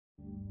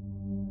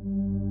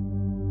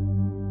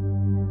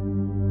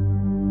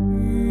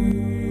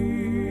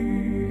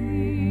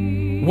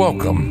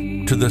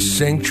Welcome to the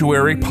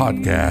Sanctuary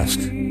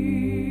Podcast.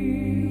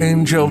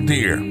 Angel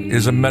Deer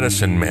is a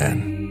medicine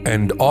man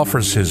and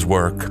offers his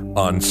work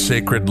on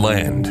sacred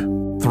land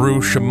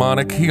through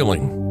shamanic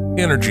healing,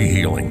 energy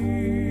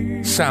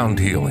healing, sound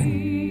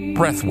healing,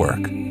 breath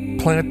work,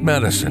 plant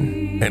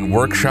medicine, and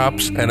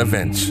workshops and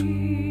events.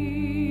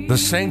 The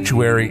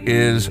Sanctuary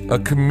is a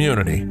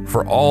community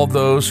for all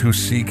those who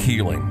seek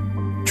healing,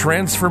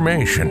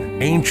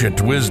 transformation, ancient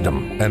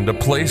wisdom, and a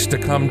place to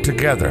come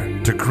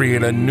together to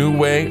create a new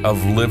way of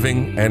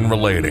living and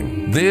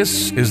relating.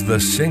 This is the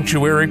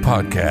Sanctuary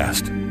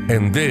Podcast,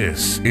 and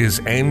this is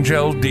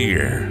Angel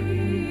Deer.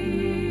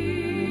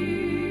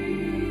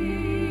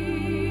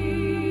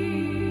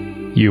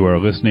 You are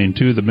listening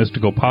to The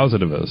Mystical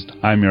Positivist.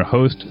 I'm your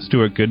host,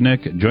 Stuart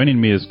Goodnick. Joining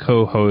me is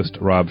co-host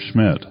Rob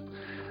Schmidt.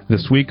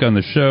 This week on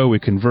the show, we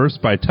converse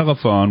by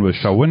telephone with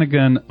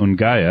Shawinigan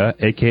Ungaya,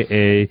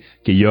 a.k.a.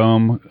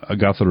 Guillaume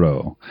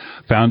Gauthier,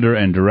 founder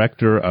and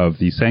director of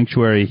the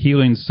Sanctuary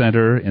Healing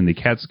Center in the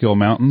Catskill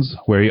Mountains,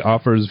 where he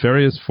offers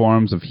various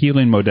forms of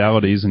healing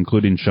modalities,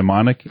 including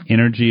shamanic,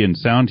 energy, and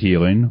sound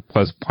healing,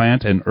 plus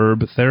plant and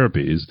herb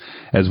therapies,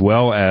 as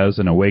well as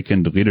an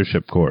awakened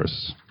leadership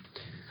course.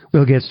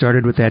 We'll get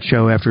started with that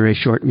show after a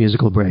short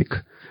musical break.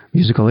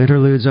 Musical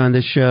interludes on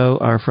this show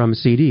are from a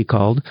CD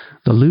called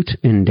The Lute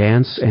in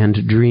Dance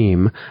and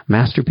Dream,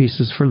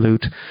 Masterpieces for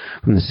Lute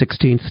from the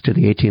 16th to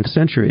the 18th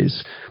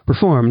centuries,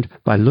 performed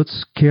by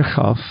Lutz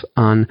Kirchhoff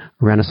on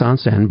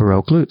Renaissance and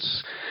Baroque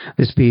lutes.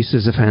 This piece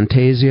is a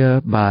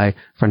Fantasia by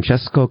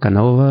Francesco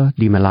Canova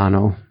di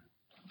Milano.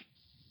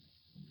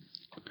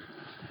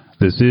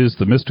 This is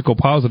The Mystical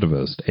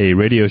Positivist, a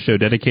radio show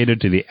dedicated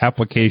to the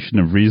application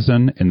of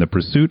reason in the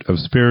pursuit of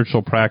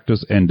spiritual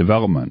practice and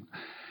development.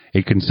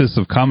 It consists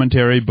of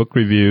commentary, book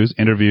reviews,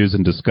 interviews,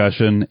 and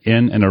discussion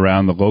in and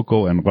around the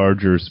local and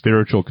larger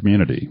spiritual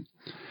community.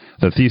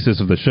 The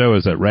thesis of the show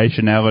is that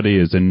rationality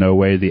is in no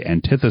way the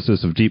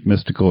antithesis of deep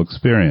mystical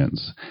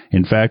experience.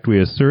 In fact,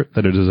 we assert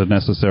that it is a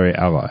necessary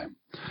ally.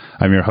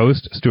 I'm your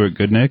host, Stuart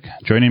Goodnick.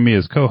 Joining me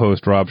is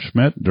co-host Rob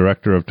Schmidt,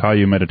 director of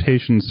Tayu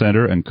Meditation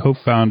Center and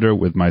co-founder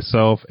with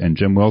myself and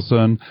Jim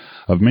Wilson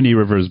of Many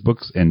Rivers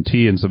Books and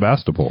Tea in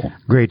Sebastopol.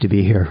 Great to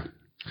be here.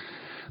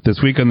 This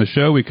week on the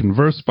show, we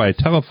converse by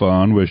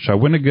telephone with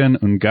Shawinigan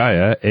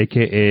Ungaya,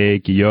 a.k.a.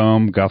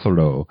 Guillaume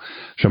Gauthier,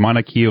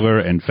 shamanic healer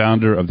and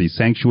founder of the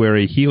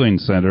Sanctuary Healing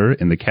Center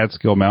in the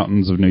Catskill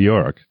Mountains of New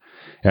York.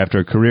 After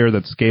a career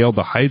that scaled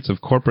the heights of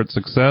corporate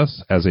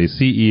success as a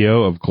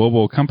CEO of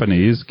global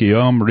companies,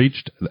 Guillaume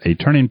reached a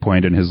turning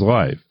point in his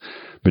life.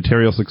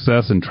 Material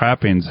success and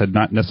trappings had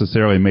not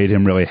necessarily made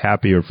him really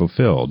happy or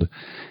fulfilled.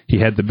 He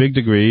had the big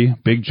degree,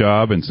 big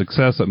job, and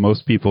success that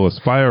most people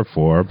aspire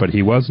for, but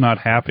he was not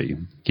happy.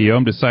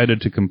 Guillaume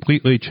decided to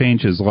completely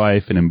change his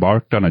life and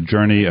embarked on a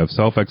journey of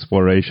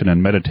self-exploration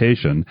and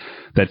meditation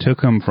that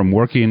took him from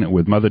working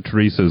with Mother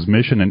Teresa's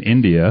mission in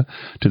India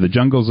to the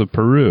jungles of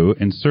Peru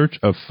in search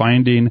of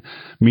finding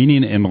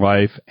meaning in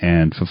life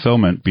and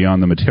fulfillment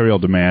beyond the material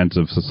demands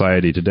of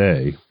society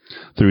today.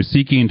 Through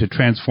seeking to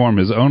transform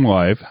his own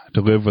life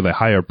to live with a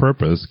higher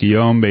purpose,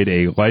 Guillaume made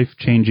a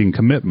life-changing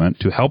commitment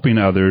to helping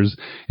others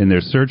in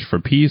their search for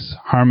peace,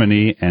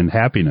 harmony, and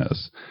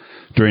happiness.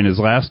 During his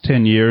last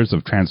 10 years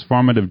of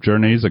transformative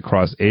journeys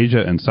across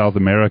Asia and South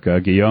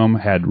America, Guillaume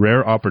had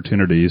rare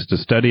opportunities to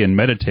study and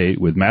meditate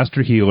with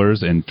master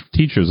healers and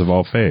teachers of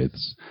all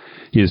faiths.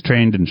 He is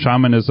trained in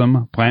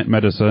shamanism, plant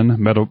medicine,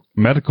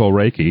 medical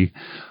Reiki,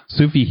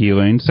 Sufi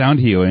healing, sound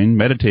healing,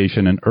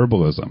 meditation, and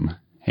herbalism.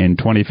 In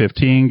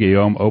 2015,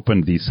 Guillaume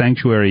opened the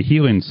Sanctuary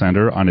Healing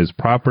Center on his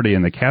property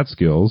in the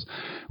Catskills,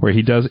 where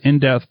he does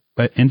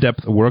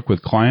in-depth work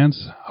with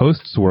clients,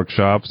 hosts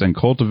workshops, and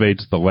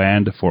cultivates the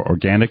land for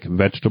organic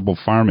vegetable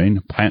farming,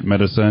 plant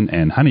medicine,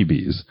 and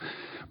honeybees.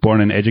 Born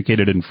and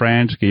educated in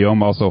France,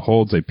 Guillaume also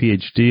holds a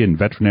Ph.D. in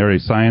veterinary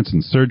science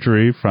and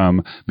surgery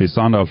from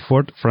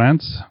Maisonneuve-Fort,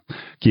 France.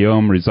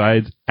 Guillaume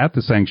resides at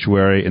the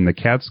sanctuary in the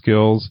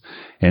Catskills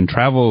and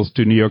travels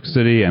to New York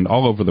City and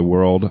all over the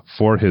world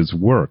for his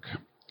work.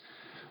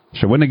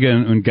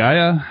 Shawinigan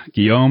Ungaya,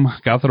 Guillaume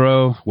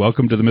Gauthier,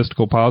 welcome to The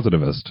Mystical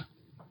Positivist.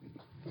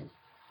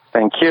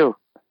 Thank you.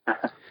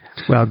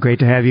 Well, great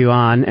to have you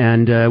on,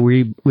 and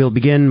we'll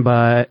begin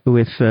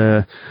with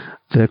the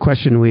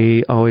question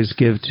we always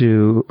give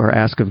to or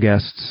ask of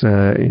guests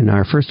in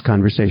our first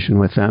conversation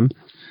with them,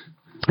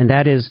 and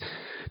that is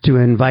to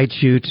invite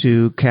you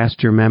to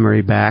cast your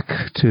memory back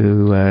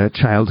to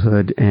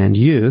childhood and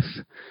youth,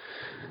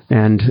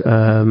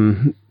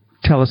 and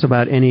tell us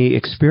about any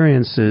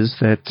experiences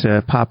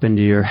that pop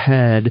into your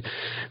head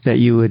that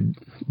you would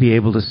be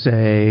able to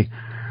say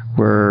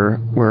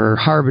were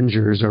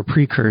harbingers or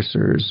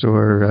precursors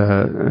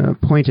or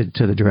pointed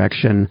to the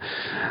direction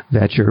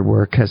that your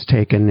work has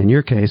taken, in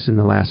your case, in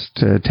the last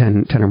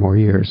 10 or more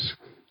years.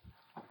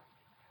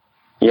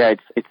 Yeah,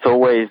 it's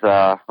always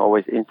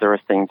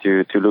interesting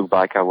to look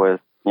back. I was,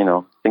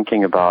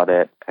 thinking about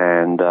it,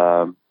 and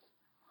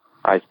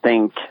I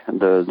think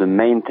the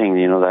main thing,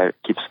 that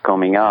keeps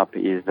coming up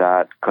is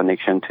that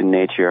connection to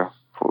nature.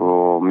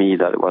 For me,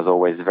 that was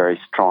always very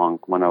strong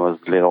when I was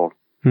little.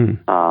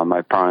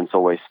 My parents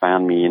always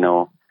found me,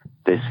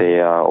 they say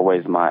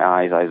always my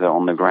eyes either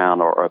on the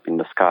ground or up in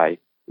the sky.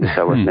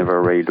 So I was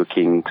never really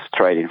looking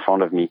straight in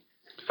front of me.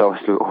 So I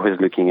was always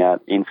looking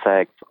at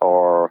insects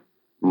or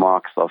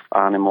marks of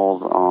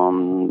animals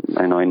on,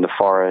 in the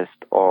forest,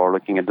 or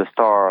looking at the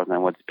stars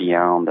and what's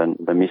beyond and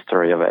the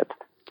mystery of it.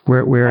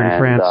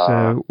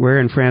 Where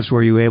in France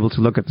were you able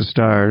to look at the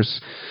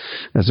stars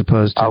as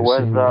opposed to I was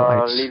seeing the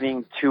lights?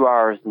 living 2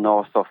 hours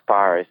north of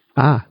Paris.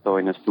 So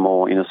in a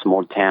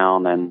small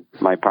town, and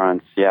my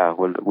parents,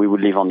 we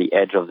would live on the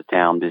edge of the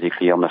town,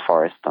 basically on the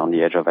forest, on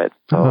the edge of it.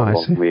 So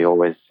we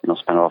always,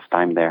 spend a lot of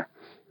time there.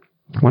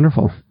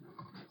 Wonderful.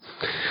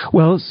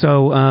 Well,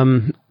 so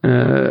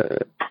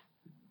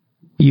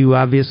you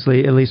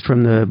obviously, at least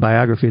from the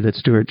biography that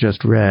Stuart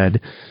just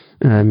read,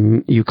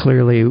 you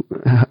clearly,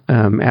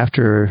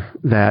 after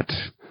that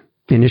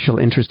initial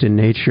interest in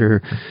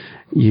nature,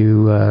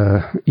 you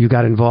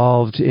got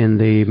involved in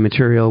the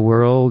material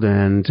world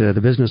and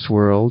the business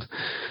world.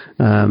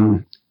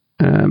 How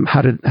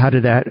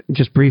did that,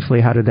 just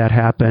briefly, how did that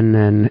happen,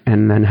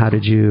 and then how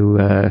did you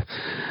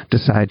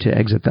decide to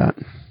exit that?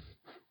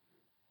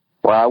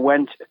 Well, I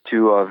went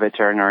to a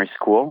veterinary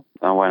school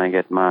when I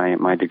get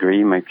my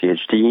degree, my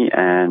PhD,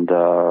 and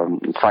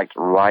in fact,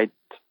 right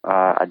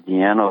at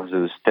the end of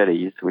those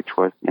studies, which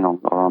was,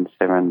 around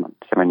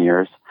seven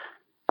years,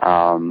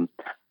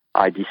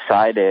 I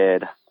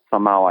decided,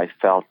 somehow I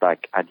felt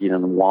like I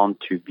didn't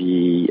want to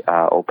be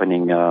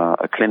opening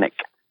a clinic.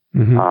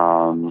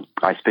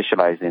 I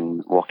specialize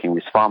in working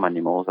with farm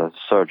animals as a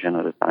surgeon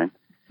at the time.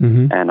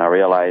 And I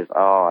realized,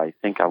 I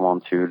think I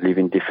want to live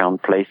in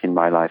different place in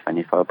my life. And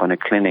if I open a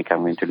clinic, I'm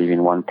going to live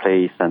in one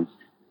place. And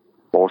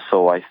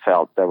also I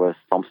felt there was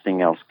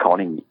something else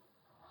calling me.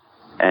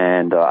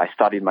 And I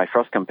started my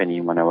first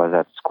company when I was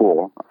at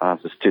school as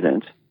a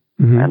student.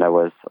 And I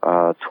was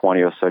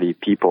 20 or 30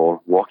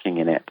 people working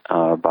in it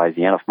by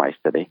the end of my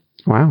study.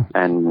 Wow.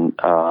 And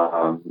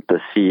the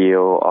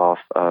CEO of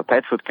a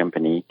pet food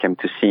company came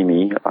to see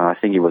me. I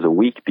think it was a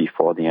week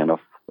before the end of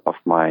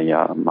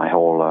my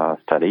whole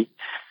study.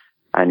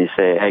 And he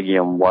said, "Hey,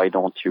 Guillaume, why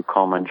don't you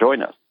come and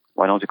join us?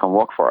 Why don't you come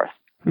work for us?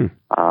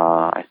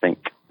 I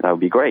think that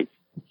would be great."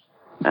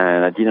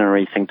 And I didn't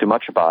really think too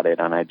much about it.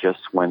 And I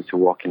just went to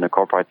work in the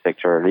corporate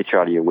sector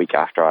literally a week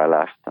after I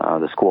left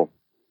the school.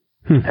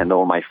 And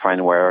all my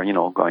friends were,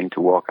 going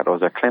to work at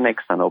other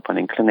clinics and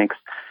opening clinics.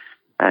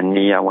 And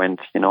me, I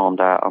went, on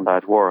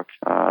that work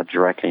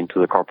directly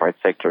into the corporate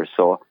sector.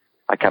 So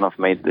I kind of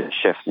made the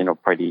shift,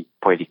 pretty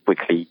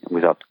quickly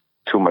without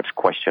too much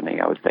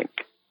questioning, I would think.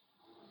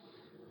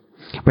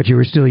 But you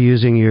were still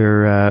using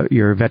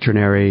your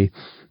veterinary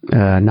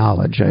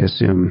knowledge, I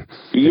assume.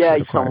 Yeah,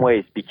 in some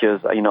ways, because,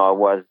 I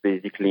was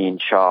basically in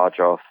charge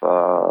of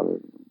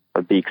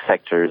big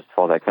sectors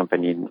for that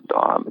company in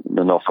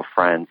the north of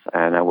France,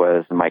 and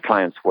my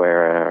clients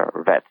were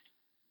vets.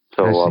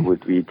 So I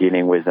would be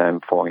dealing with them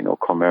for,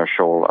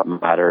 commercial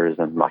matters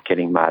and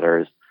marketing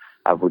matters.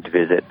 I would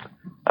visit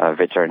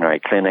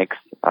veterinary clinics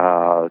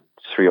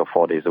 3 or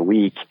 4 days a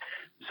week.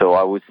 So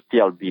I would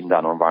still be in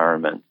that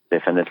environment,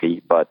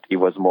 definitely, but it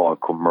was more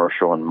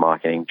commercial and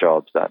marketing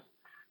jobs that,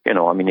 it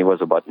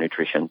was about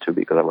nutrition too,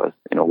 because I was,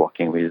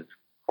 working with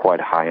quite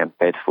high-end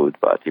pet food,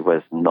 but it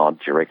was not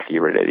directly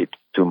related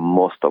to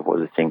most of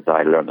the things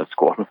I learned at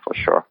school, for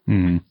sure.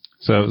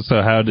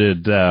 So how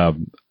did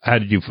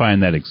you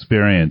find that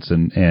experience,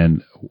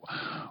 and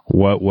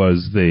what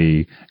was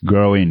the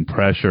growing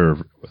pressure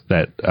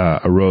that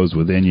arose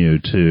within you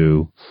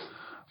to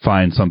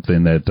find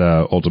something that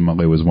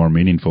ultimately was more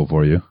meaningful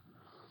for you?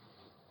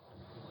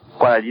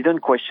 Well, I didn't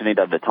question it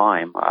at the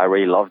time. I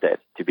really loved it,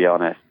 to be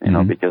honest,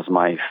 because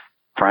my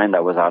friend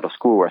that was out of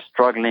school were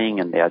struggling,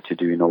 and they had to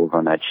do,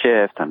 overnight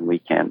shift and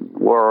weekend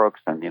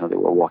works, and, they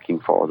were working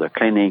for other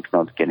clinics,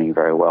 not getting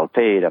very well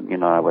paid.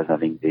 And, I was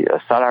having a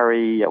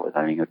salary, I was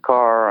having a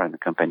car, and the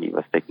company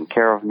was taking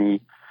care of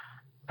me.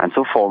 And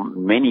so for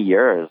many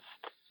years,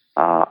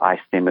 I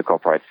stayed in the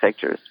corporate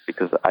sectors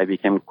because I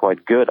became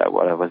quite good at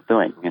what I was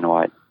doing.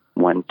 I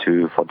went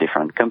for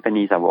different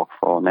companies. I worked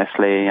for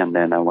Nestle, and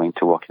then I went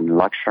to work in the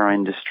luxury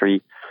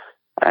industry.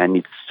 And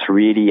it's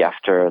really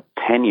after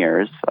 10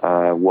 years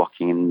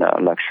working in the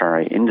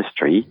luxury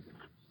industry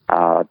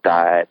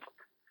that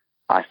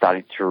I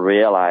started to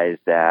realize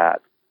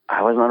that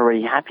I was not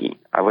really happy.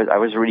 I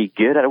was really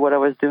good at what I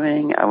was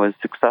doing. I was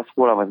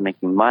successful. I was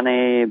making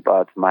money,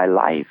 but my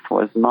life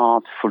was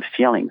not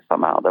fulfilling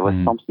somehow. There was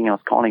something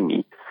else calling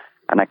me.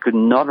 And I could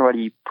not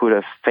really put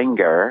a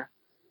finger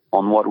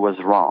on what was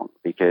wrong,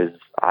 because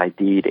I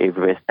did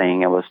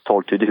everything I was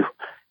told to do.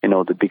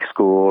 The big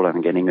school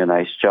and getting a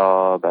nice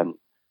job and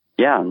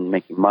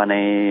making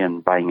money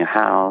and buying a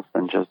house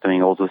and just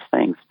doing all those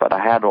things. But I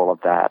had all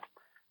of that.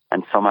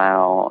 And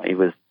somehow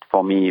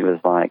for me, it was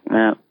like,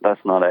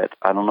 that's not it.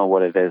 I don't know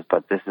what it is,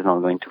 but this is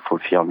not going to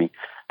fulfill me.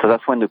 So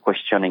that's when the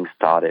questioning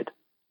started.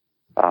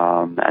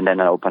 And then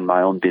I opened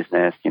my own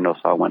business, so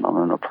I went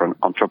on an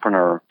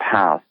entrepreneur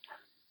path,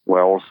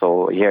 where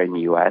also here in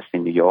the U.S.,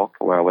 in New York,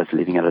 where I was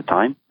living at the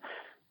time.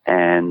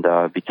 and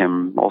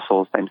became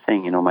also the same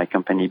thing. My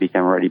company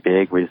became really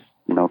big with,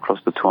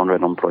 close to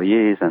 200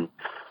 employees and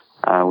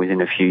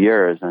within a few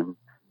years. And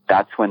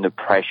that's when the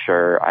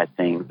pressure, I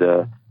think,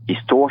 the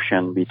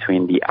distortion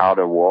between the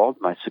outer world,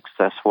 my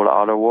successful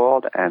outer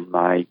world, and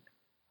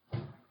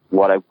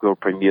what I could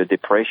bring a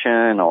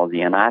depression or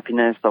the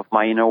unhappiness of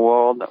my inner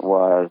world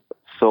was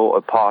so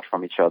apart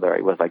from each other.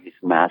 It was like this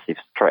massive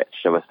stretch.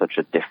 There was such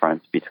a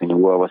difference between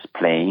who I was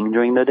playing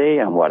during the day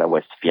and what I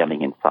was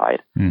feeling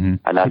inside. Mm-hmm.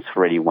 And that's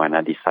really when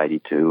I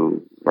decided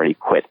to really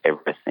quit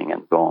everything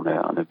and go on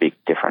a big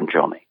different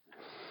journey.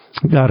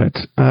 Got it.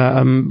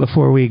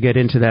 Before we get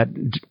into that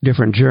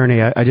different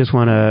journey, I just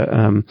want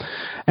to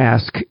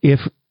ask if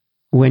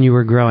when you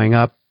were growing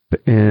up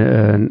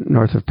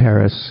north of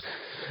Paris,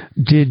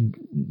 did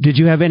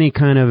you have any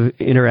kind of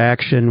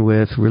interaction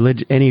with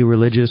any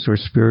religious or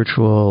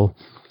spiritual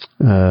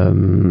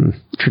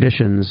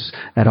traditions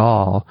at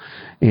all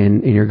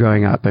in your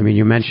growing up? I mean,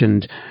 you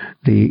mentioned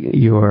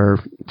your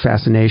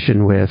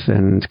fascination with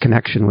and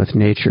connection with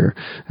nature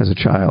as a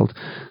child,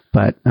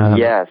 but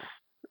yes.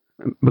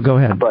 But go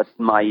ahead. But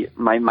my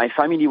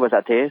family was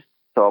atheist,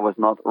 so I was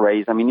not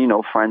raised. I mean,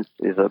 France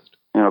is a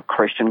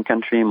Christian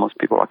country. Most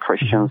people are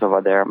Christians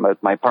over there,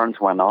 but my parents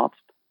were not.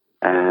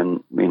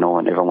 And,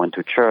 I never went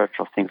to church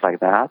or things like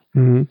that.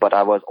 Mm-hmm. But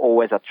I was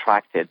always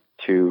attracted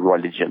to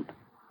religion,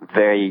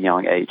 very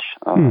young age.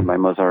 My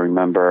mother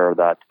remembered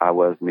that I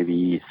was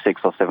maybe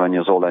 6 or 7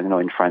 years old. And,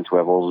 in France we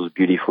have all those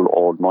beautiful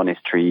old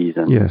monasteries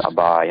and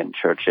abbayes and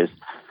churches.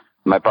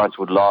 My parents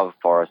would love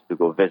for us to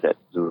go visit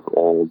those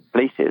old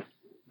places.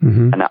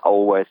 Mm-hmm. And I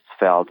always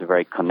felt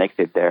very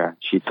connected there.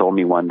 She told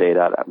me one day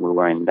that we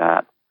were in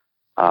that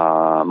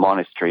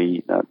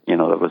monastery that,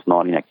 that was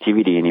not in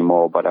activity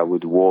anymore, but I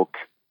would walk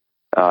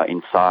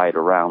inside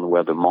around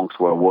where the monks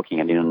were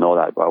walking. I didn't know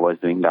that, but I was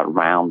doing that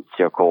round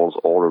circles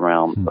all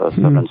around a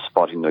certain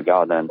spot in the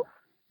garden.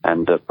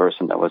 And the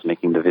person that was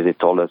making the visit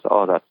told us,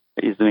 that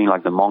he's doing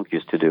like the monk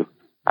used to do.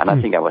 And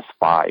I think I was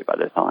 5 at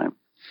the time.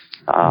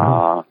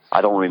 I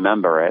don't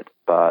remember it,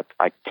 but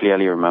I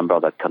clearly remember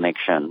that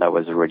connection that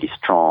was really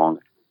strong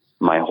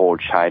my whole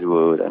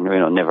childhood and,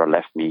 never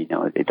left me.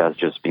 It has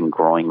just been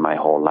growing my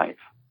whole life.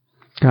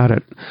 Got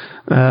it.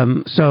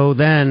 So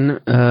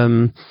then,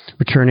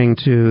 returning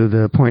to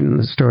the point in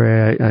the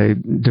story I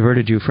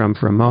diverted you from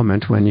for a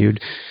moment, when you'd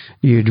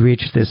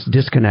reached this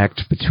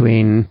disconnect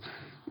between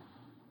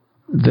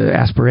the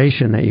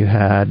aspiration that you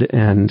had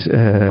and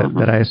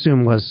that I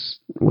assume was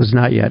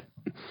not yet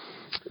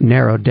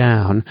narrowed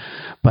down,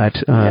 but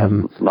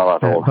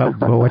not at all.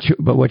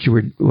 but what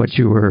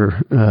you were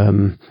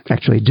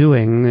actually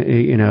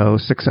doing,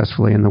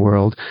 successfully in the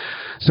world.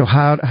 So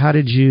how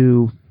did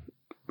you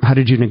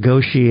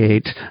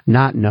negotiate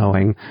not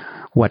knowing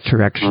what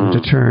direction to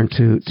turn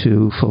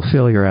to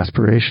fulfill your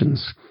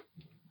aspirations?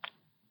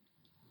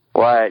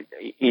 Well,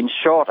 in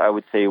short, I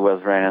would say it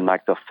was really an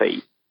act of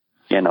faith.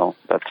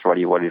 That's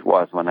really what it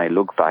was when I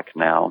look back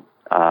now.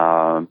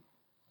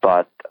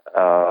 But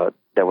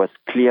there was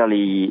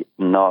clearly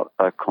not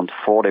a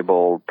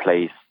comfortable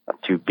place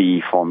to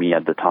be for me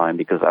at the time,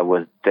 because I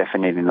was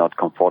definitely not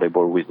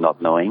comfortable with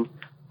not knowing.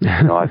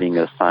 Having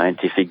a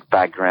scientific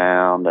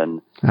background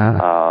and,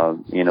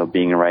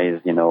 being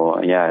raised,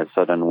 a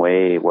certain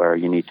way where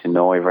you need to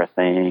know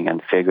everything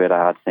and figure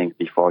out things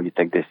before you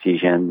take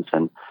decisions.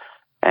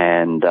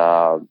 And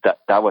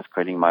that was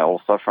creating my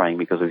whole suffering,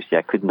 because obviously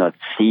I could not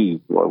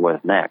see what was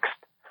next.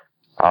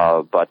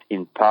 But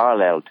in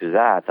parallel to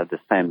that, at the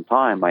same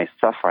time, my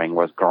suffering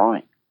was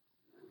growing.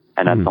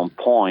 And at some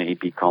point it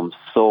becomes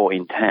so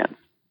intense.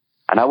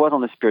 And I was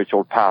on a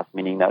spiritual path,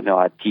 meaning that,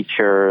 I had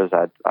teachers,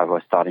 I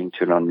was starting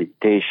to learn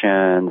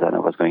meditations, and I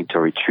was going to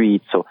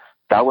retreat. So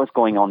that was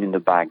going on in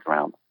the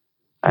background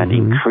and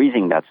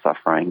increasing that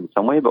suffering in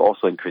some way, but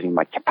also increasing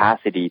my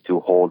capacity to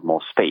hold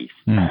more space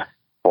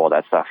for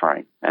that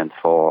suffering and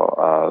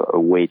for a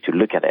way to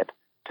look at it,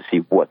 to see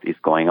what is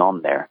going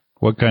on there.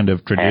 What kind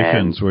of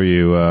traditions were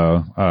you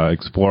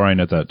exploring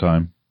at that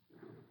time?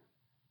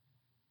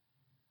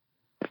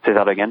 Say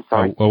that again,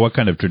 sorry. Well, what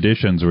kind of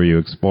traditions were you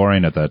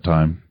exploring at that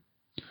time?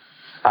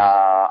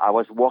 I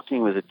was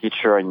working with a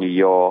teacher in New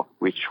York,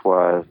 which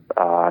was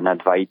an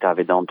Advaita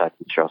Vedanta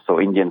teacher,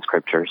 so Indian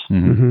scriptures,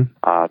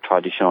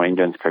 traditional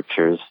Indian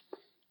scriptures,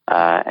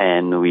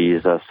 and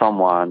with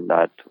someone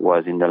that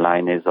was in the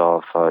lineage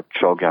of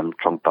Chogyam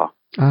Trungpa,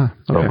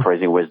 so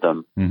crazy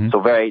wisdom.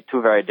 So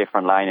two very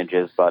different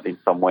lineages, but in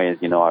some ways,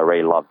 I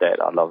really loved it.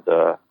 I love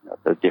the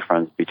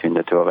difference between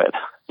the two of it.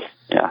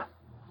 Yeah.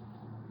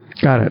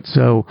 Got it.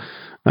 So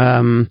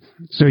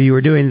you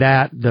were doing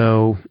that,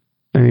 though.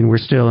 I mean, we're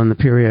still in the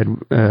period,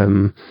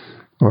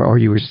 or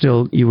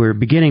you were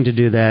beginning to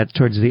do that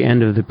towards the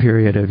end of the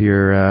period of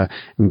your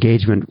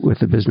engagement with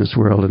the business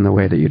world in the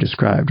way that you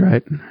described,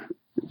 right?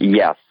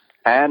 Yes.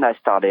 And I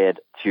started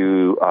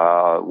to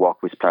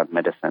work with plant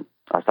medicine.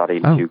 I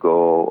started to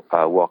go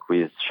work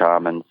with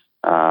shamans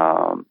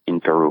in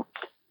Peru.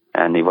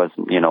 And it was,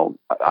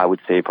 I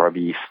would say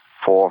probably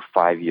 4 or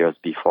 5 years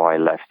before I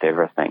left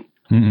everything.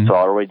 So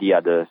I already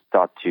had to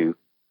start to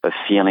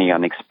feeling,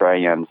 an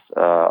experience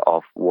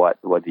of what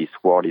this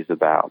world is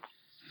about.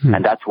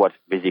 And that's what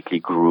basically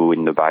grew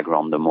in the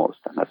background the most,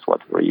 and that's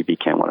what really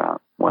became what I'm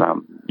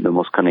the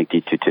most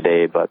connected to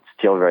today, but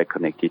still very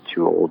connected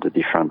to all the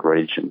different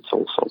religions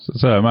also.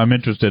 So I'm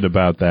interested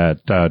about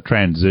that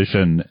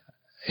transition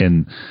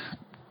in,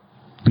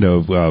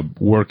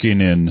 working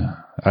in.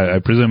 I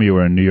presume you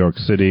were in New York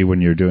City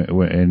when you're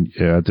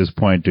at this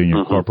point doing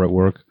your corporate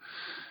work,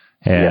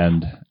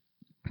 and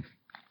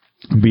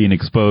being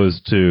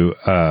exposed to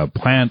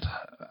plant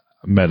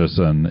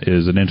medicine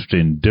is an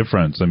interesting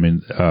difference. I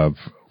mean,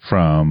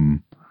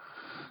 from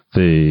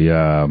the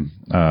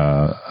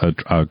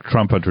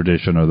Trungpa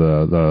tradition or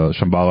the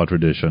Shambhala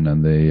tradition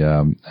and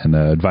the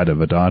Advaita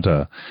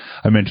Vedanta.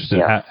 I'm interested.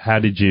 Yeah.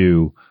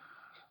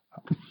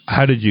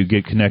 How did you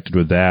get connected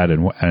with that,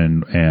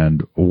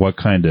 and what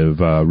kind of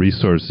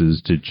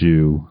resources did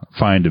you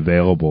find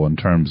available in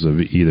terms of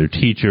either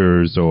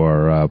teachers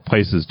or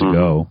places to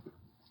go?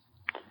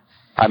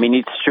 I mean,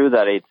 it's true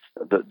that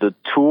the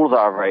tools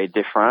are very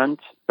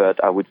different,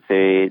 but I would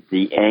say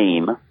the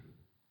aim,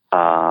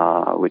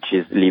 which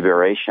is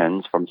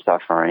liberation from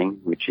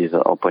suffering, which is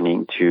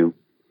opening to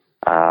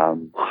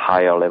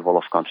higher level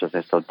of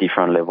consciousness or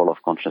different level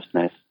of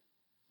consciousness,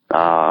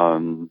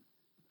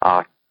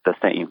 are the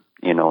same.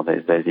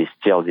 There's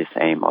still this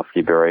aim of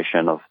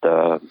liberation of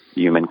the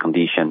human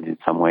condition in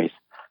some ways.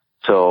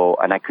 So,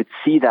 and I could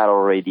see that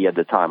already at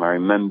the time. I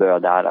remember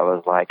that I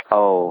was like,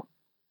 oh,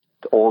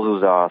 all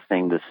those are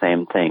saying the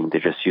same thing.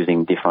 They're just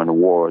using different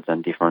words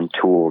and different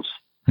tools.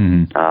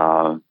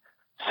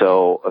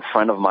 So a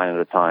friend of mine at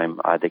the time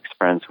had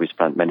experience with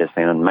plant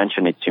medicine and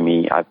mentioned it to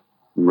me. I've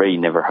really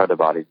never heard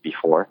about it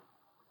before.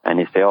 And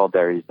he said, oh,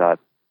 there is that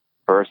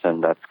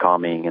person that's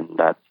coming and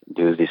that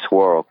does this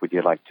work. Would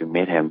you like to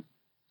meet him?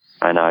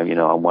 And I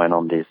went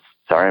on this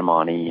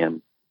ceremony,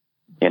 and,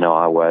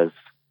 I was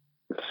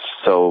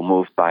so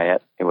moved by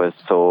it. It was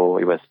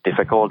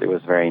difficult. It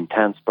was very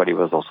intense, but it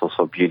was also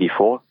so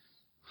beautiful.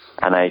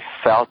 And I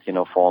felt,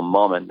 for a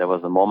moment, there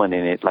was a moment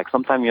in it, like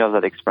sometimes you have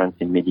that experience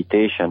in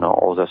meditation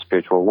or other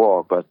spiritual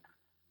work, but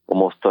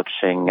almost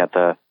touching at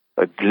a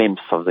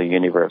glimpse of the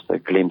universe, a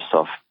glimpse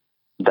of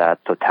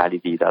that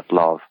totality, that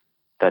love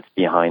that's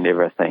behind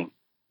everything.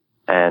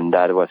 And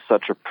that was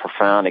such a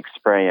profound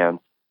experience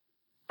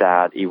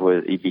that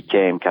it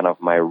became kind of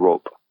my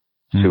rope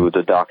through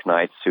the dark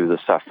nights, through the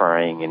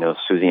suffering,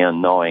 through the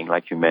unknowing,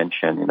 like you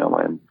mentioned,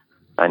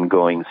 and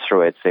going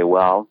through it, say,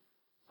 well,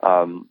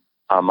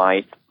 I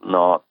might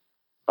not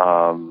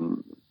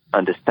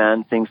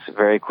understand things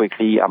very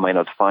quickly. I might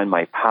not find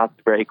my path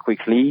very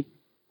quickly,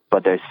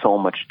 but there's so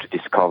much to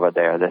discover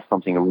there. There's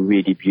something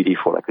really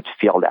beautiful. I could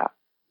feel that,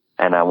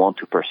 and I want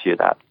to pursue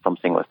that.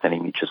 Something was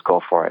telling me, just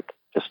go for it.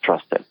 Just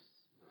trust it.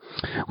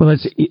 Well,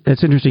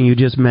 it's interesting. You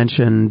just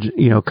mentioned,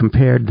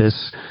 compared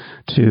this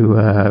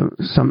to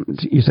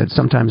you said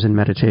sometimes in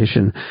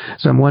meditation.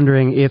 So I'm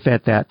wondering if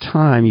at that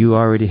time you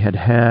already had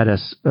a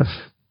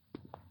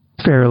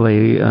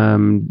fairly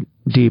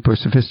deep or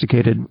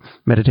sophisticated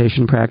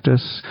meditation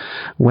practice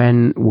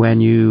when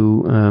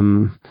you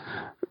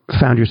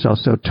found yourself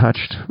so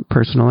touched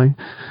personally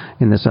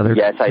in this other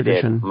tradition? Yes, I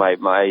did.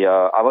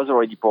 I was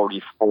already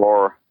probably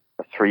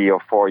 3 or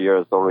 4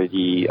 years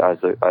already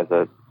as a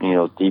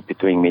deep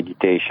doing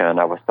meditation.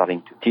 I was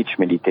starting to teach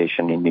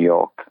meditation in New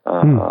York.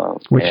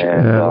 Which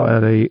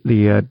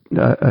a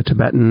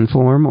Tibetan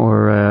form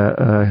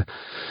or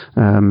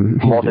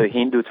more the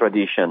Hindu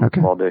tradition, okay.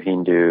 More the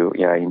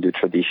Hindu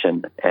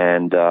tradition,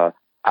 and I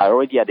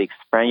already had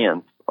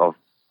experience of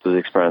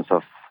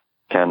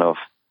kind of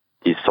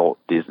this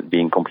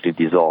being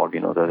completely dissolved.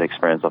 That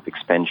experience of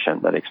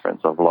expansion, that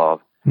experience of love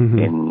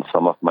in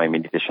some of my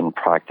meditation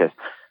practice.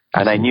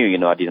 And I knew,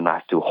 I didn't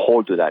have to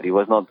hold to that. It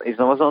was not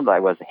that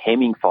I was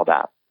aiming for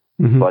that,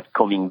 but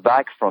coming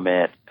back from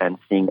it and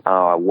seeing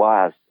how I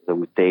was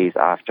the days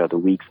after, the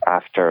weeks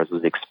after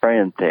those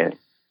experiences,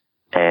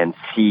 and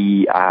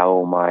see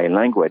how my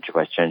language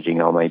was changing,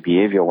 how my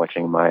behavior was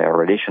changing, my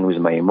relation with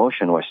my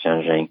emotion was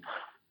changing.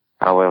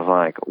 I was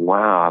like,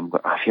 wow,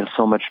 I feel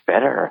so much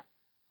better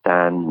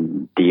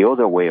than the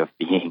other way of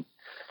being.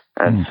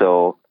 And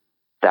so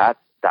that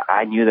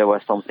I knew there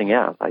was something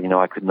else.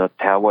 I could not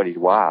tell what it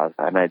was,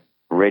 and I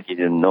really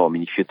didn't know. I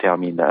mean, if you tell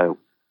me that I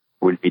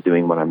will be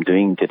doing what I'm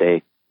doing today,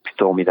 if you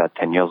told me that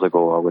 10 years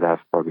ago, I would have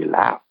probably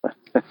laughed.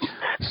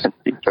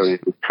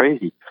 It's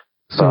crazy.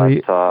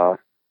 So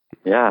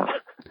yeah.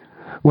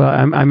 Well,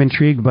 I'm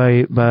intrigued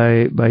by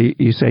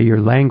you say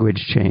your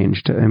language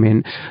changed. I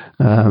mean,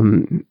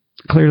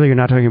 clearly you're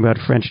not talking about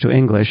French to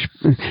English.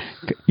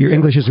 Your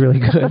English is really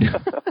good.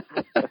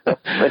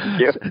 Thank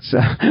you.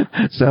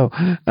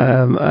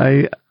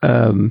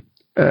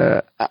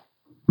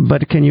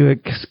 But can you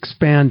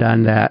expand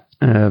on that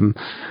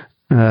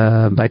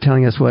by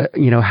telling us what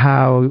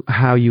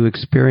how you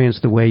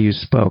experienced the way you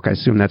spoke? I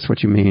assume that's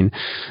what you mean.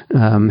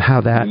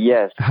 How that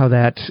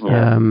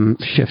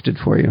shifted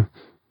for you.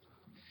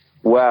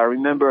 Well, I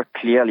remember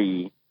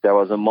clearly there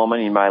was a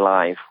moment in my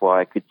life where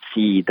I could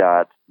see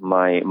that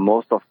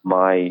most of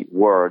my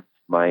words,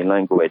 my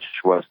language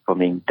was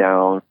coming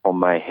down from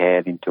my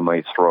head into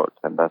my throat,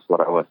 and that's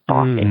what I was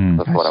talking.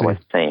 That's what I was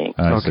saying.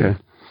 Okay.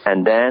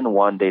 And then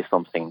one day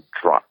something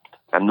dropped.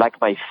 And like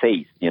my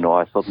face,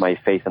 I thought my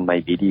face and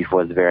my belief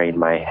was very in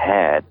my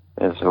head.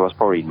 It was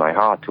probably in my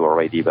heart too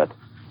already, but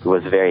it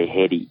was very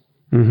heady.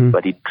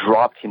 But it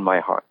dropped in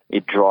my heart.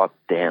 It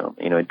dropped down,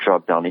 it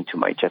dropped down into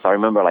my chest. I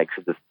remember like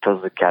the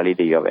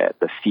physicality of it,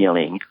 the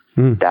feeling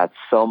that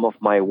some of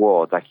my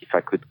words, like if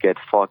I could get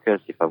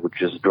focused, if I would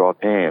just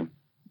drop in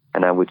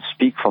and I would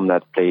speak from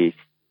that place,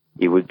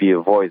 it would be a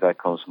voice that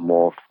comes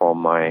more from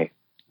my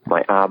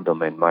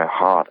abdomen, my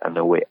heart, and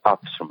the way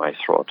up through my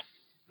throat.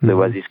 There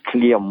was this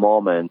clear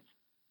moment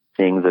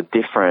seeing the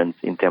difference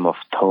in terms of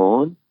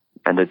tone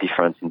and the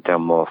difference in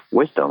terms of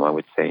wisdom, I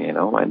would say, and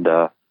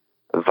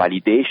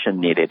validation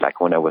needed. Like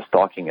when I was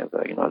talking as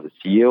a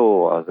CEO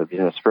or as a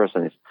business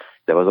person,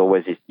 there was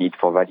always this need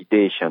for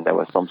validation. There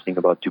was something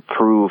about to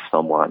prove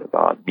someone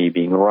about me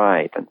being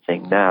right and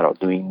saying that or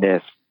doing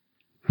this.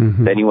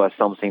 Then it was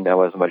something that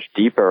was much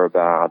deeper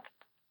about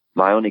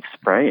my own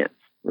experience,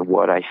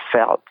 what I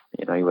felt.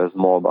 It was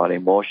more about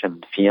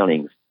emotion,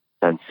 feelings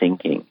than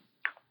thinking.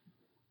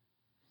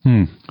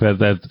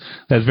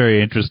 That's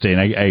very interesting.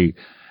 I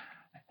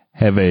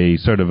have a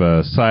sort of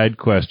a side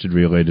question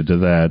related to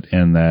that,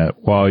 in that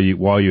while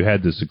you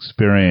had this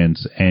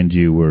experience and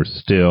you were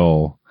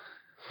still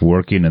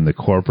working in the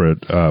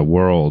corporate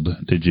world,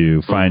 did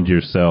you find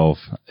yourself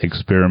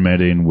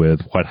experimenting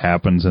with what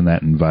happens in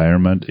that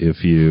environment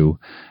if you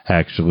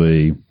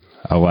actually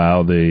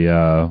allow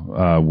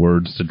the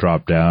words to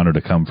drop down or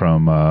to come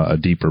from a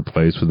deeper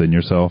place within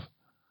yourself?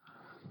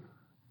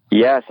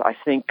 Yes, I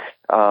think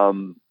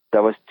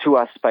there was two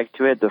aspects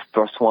to it. The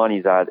first one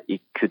is that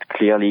it could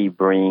clearly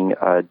bring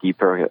a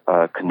deeper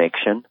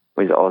connection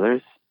with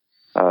others,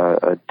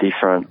 a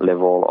different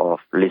level of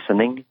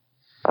listening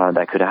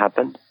that could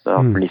happen,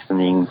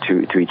 listening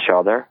to each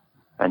other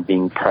and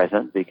being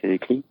present,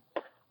 basically.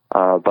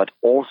 But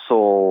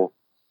also,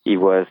 it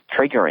was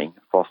triggering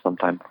for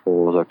sometimes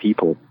for other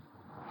people,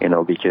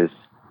 because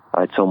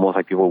it's almost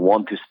like people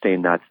want to stay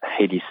in that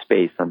heady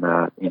space and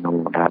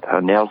that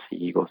unhealthy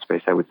ego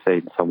space, I would say,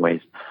 in some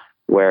ways,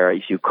 where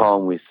if you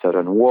come with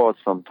certain words,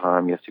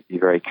 sometimes you have to be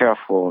very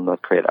careful,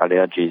 not create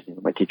allergies.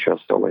 My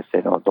teachers always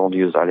say, no, don't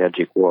use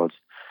allergic words.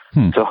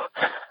 So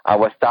I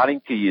was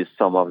starting to use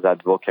some of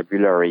that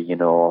vocabulary,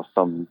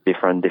 some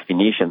different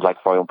definitions.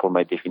 Like, for example,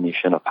 my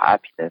definition of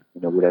happiness,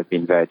 would have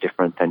been very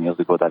different 10 years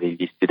ago than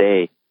it is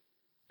today.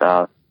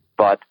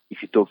 But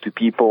if you talk to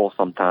people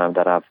sometimes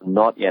that have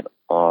not yet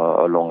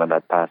along on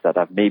that path, that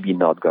have maybe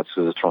not got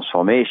through the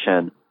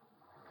transformation,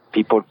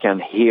 people can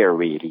hear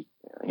really.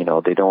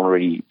 They don't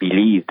really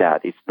believe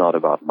that it's not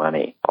about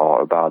money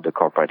or about the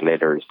corporate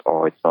letters,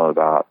 or it's not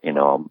about,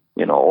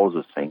 all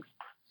those things.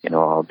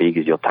 How big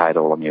is your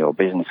title on your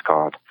business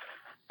card?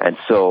 And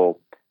so,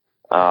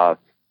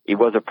 it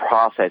was a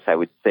process, I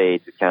would say,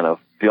 to kind of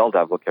build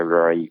that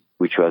vocabulary,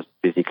 which was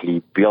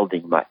basically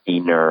building my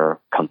inner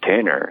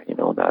container,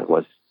 that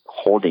was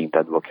holding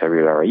that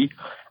vocabulary.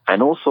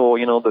 And also,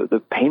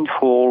 the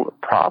painful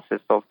process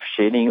of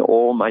shedding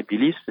all my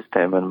belief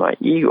system and my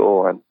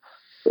ego and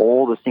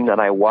all the things that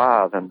I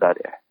was and that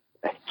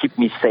keep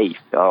me safe,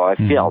 or I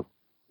felt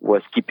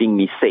was keeping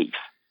me safe.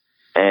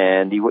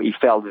 And it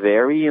felt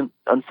very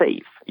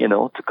unsafe,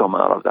 to come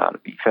out of that.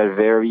 It felt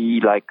very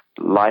like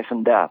life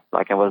and death,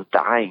 like I was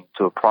dying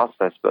to a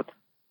process, but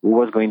who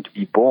was going to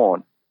be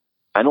born?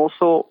 And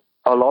also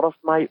a lot of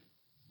my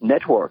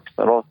networks,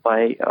 a lot of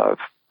my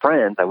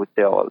friends, I would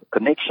say, or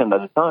connection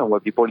at the time were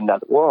people in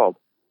that world.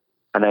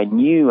 And I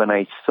knew and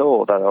I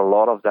saw that a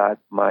lot of that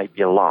might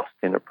be lost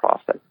in the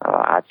process.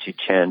 I had to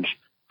change,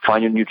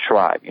 find a new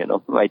tribe,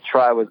 My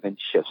tribe was going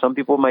to shift. Some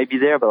people might be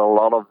there, but a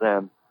lot of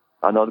them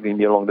are not going to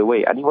be along the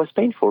way. And it was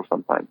painful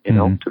sometimes,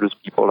 to those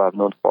people I've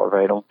known for a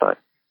very long time.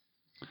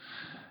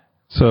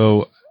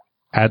 So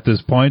at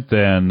this point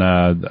then,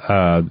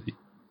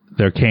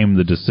 there came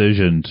the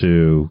decision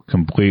to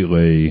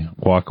completely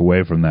walk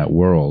away from that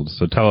world.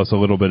 So tell us a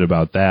little bit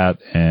about that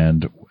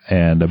and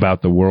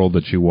about the world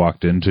that you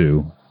walked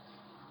into.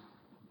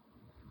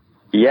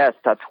 Yes,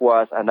 that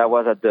was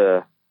at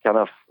the kind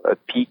of a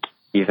peak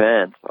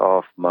event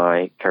of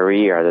my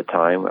career at the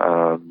time.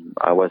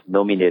 I was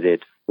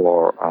nominated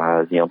for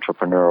the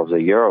Entrepreneur of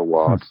the Year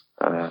award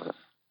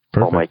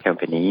for my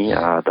company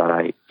that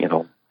I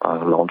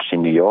launched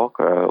in New York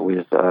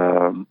with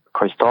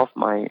Christophe,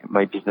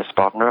 my business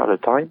partner at the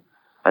time.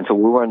 And so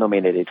we were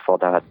nominated for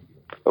that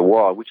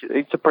award, which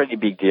it's a pretty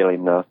big deal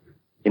in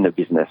the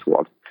business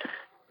world.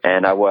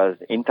 And I was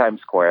in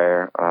Times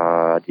Square,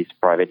 this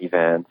private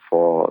event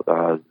for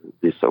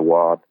this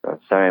award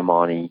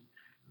ceremony.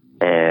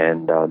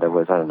 And there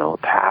was,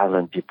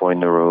 1,000 people in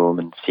the room,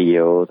 and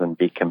CEOs and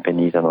big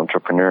companies and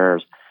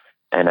entrepreneurs.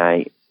 And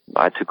I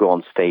had to go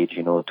on stage,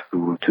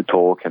 to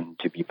talk and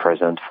to be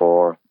present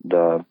for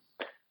the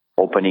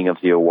opening of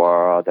the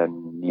award.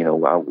 And,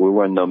 we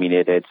were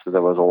nominated. So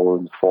there was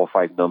all 4 or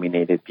 5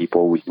 nominated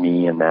people with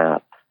me and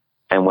that.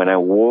 And when I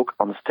walked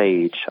on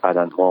stage at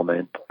that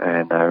moment,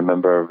 and I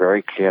remember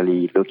very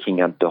clearly looking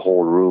at the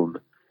whole room,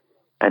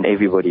 and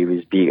everybody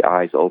with big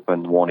eyes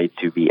open wanted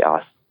to be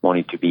us,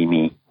 wanted to be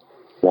me,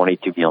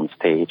 wanted to be on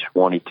stage,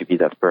 wanted to be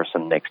that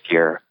person next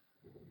year.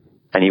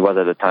 And it was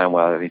at a time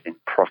where I was in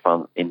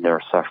profound inner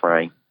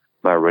suffering.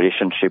 My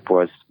relationship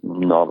was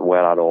not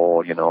well at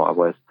all. You know, I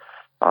was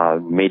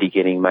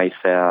medicating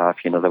myself.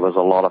 You know, there was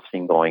a lot of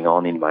things going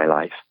on in my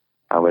life.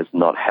 I was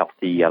not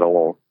healthy at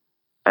all.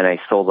 And I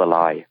saw the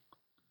lie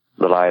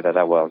that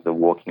I was the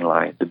walking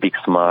lie, the big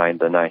smile,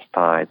 the nice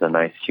tie, the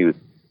nice suit.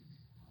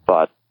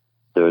 But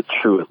the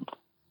truth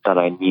that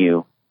I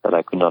knew that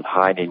I could not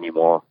hide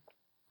anymore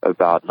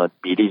about not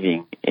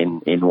believing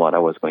in what I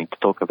was going to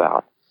talk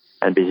about.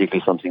 And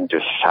basically something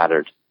just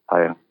shattered.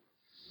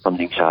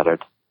 Something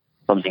shattered.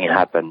 Something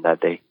happened that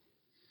day.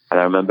 And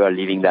I remember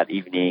leaving that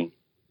evening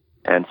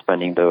and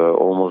spending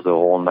almost the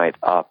whole night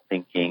up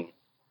thinking,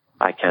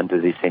 I can't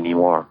do this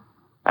anymore.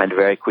 And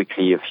very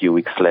quickly, a few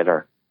weeks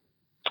later,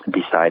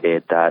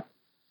 decided that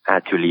I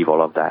had to leave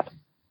all of that.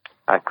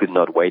 I could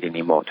not wait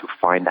anymore to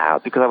find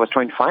out, because I was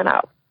trying to find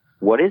out,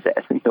 what is it?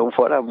 You know,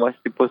 what am I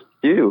supposed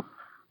to do?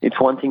 It's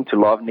one thing to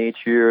love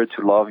nature,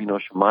 to love, you know,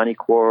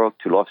 shamanic work,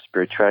 to love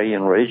spirituality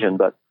and religion,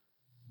 but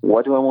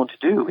what do I want to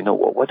do? You know,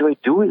 what do I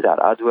do with that?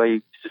 How do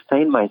I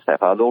sustain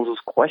myself? I had all those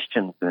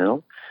questions, you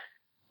know,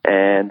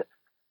 and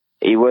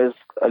it was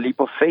a leap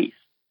of faith.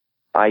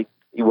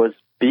 It was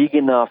big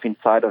enough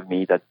inside of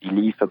me, that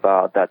belief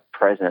about that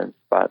presence,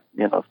 but,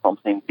 you know,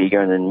 something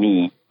bigger than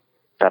me,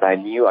 that I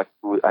knew I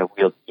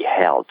will be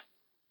held.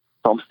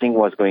 Something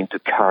was going to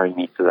carry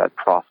me through that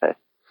process.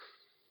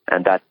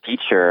 And that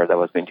teacher that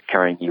was going to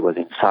carry me was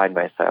inside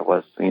myself,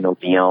 was, you know,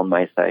 beyond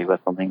myself. It was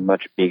something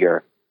much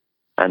bigger.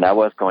 And that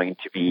was going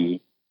to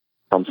be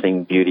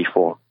something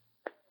beautiful.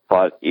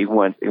 But it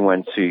went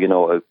to, you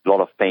know, a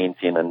lot of pains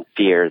and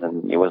fears.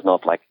 And it was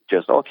not like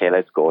just, okay,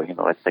 let's go, you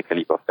know, let's take a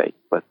leap of faith.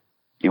 But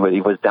it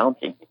was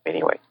daunting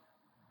anyway.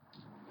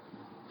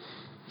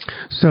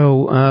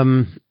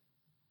 So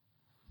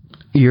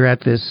you're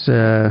at this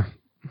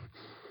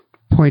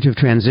point of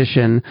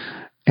transition,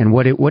 and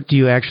what do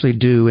you actually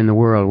do in the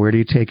world? Where do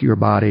you take your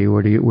body?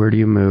 Where do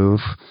you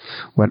move?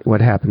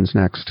 What happens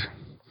next?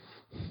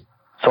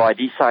 So I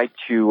decided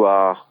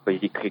to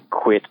basically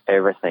quit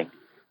everything.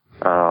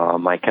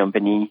 My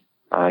company,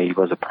 it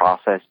was a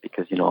process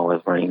because, you know, I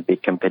was running a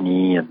big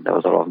company and there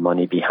was a lot of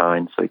money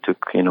behind. So it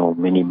took, you know,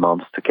 many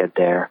months to get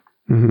there.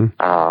 Mm-hmm.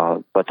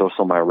 But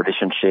also my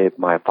relationship,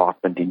 my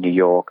apartment in New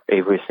York,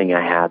 everything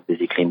I had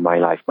basically in my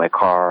life, my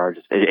car,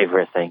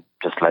 everything,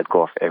 just let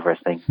go of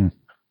everything. Mm-hmm.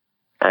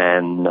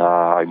 And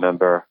I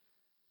remember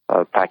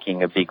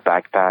packing a big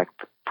backpack,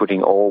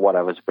 putting all what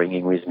I was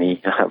bringing with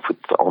me, put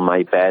on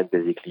my bed,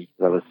 basically.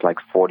 There was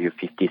like 40 or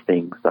 50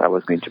 things that I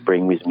was going to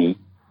bring with me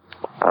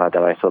that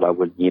I thought I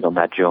would need on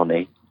that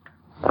journey.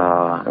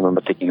 I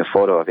remember taking a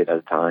photo of it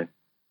at the time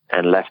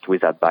and left with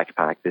that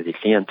backpack,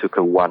 basically, and took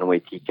a one-way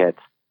ticket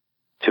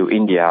to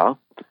India,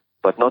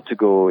 but not to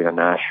go in an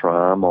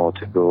ashram or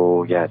to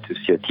go, to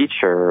see a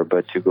teacher,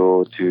 but to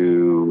go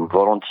to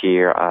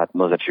volunteer at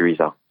Mother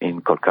Teresa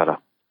in Kolkata.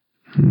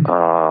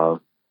 Mm-hmm.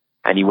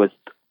 And it was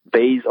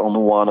based on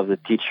one of the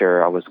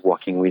teacher I was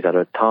working with at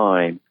the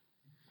time,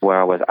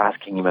 where I was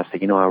asking him, I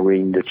said, you know, I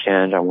really need a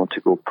change. I want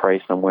to go pray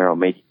somewhere or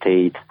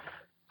meditate,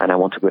 and I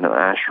want to go in an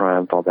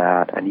ashram for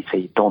that. And he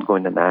said, don't go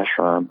in an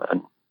ashram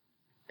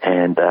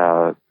and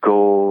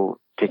go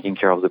taking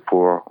care of the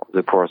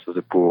poorest of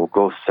the poor,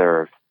 go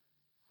serve,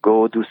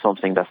 go do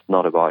something that's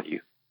not about you.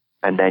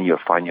 And then you'll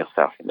find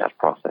yourself in that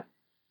process.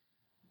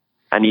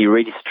 And he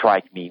really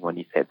struck me when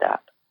he said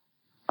that.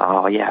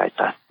 Oh, yeah, it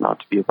has not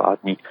to be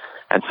about me.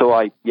 And so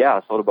I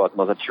thought about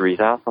Mother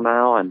Teresa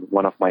somehow, and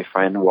one of my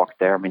friends worked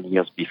there many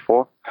years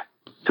before,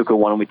 took a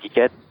one-way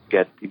ticket,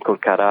 get in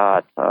Kolkata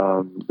at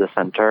the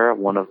center,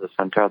 one of the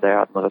center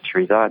there at Mother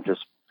Teresa, and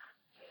just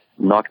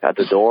knocked at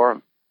the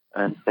door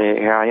and say,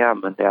 here I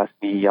am. And they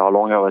asked me how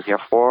long I was here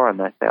for,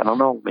 and I said, I don't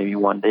know, maybe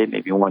one day,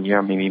 maybe 1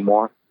 year, maybe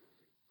more,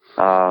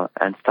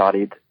 and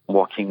started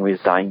working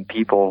with dying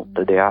people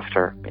the day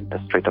after in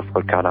the street of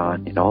Kolkata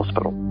and in the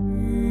hospital.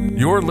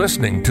 You're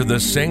listening to the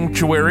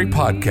Sanctuary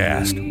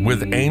Podcast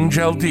with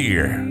Angel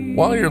Deer.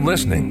 While you're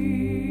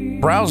listening,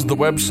 browse the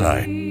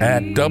website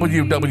at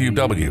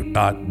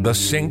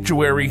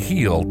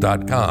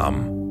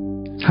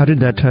www.thesanctuaryheal.com. How did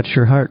that touch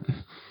your heart?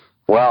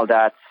 Well,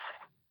 that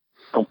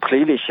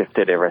completely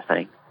shifted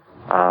everything.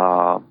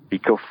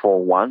 Because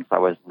for once, I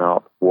was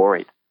not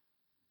worried.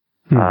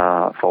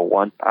 For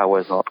once, I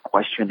was not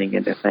questioning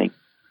anything.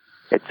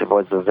 It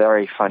was a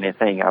very funny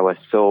thing. I was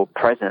so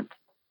present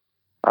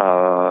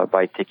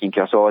by taking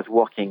care. So I was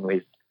working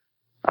with,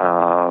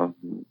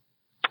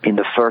 in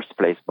the first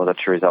place, Mother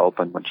Teresa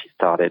opened when she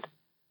started,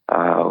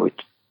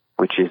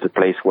 which is a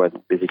place where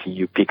basically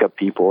you pick up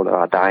people that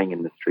are dying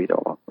in the street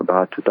or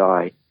about to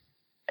die,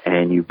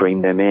 and you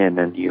bring them in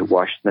and you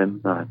wash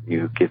them,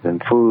 you give them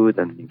food,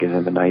 and you give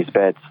them a nice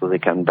bed so they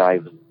can die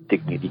with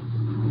dignity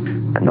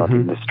and not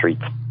in the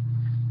street.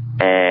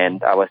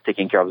 And I was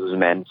taking care of those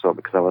men, so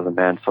because I was a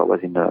man, so I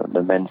was in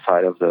the men's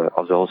side of the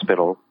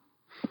hospital.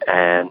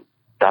 And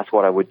that's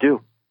what I would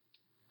do.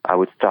 I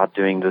would start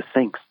doing those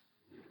things.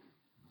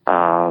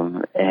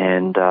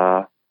 And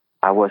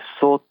I was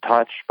so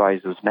touched by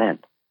those men,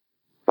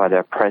 by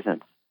their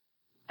presence.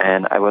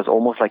 And I was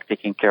almost like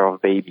taking care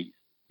of babies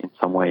in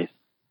some ways,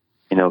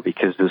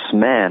 because those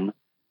men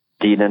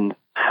didn't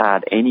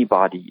have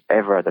anybody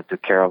ever that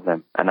took care of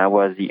them. And I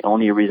was the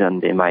only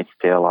reason they might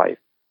stay alive,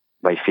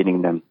 by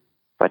feeding them,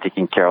 by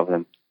taking care of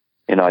them.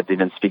 I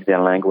didn't speak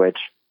their language,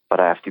 but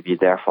I have to be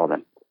there for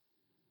them.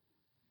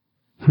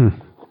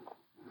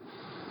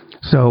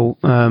 So,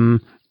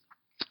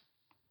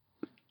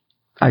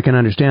 I can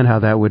understand how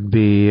that would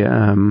be,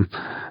 that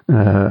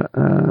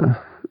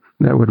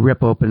would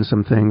rip open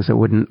some things that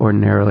wouldn't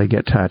ordinarily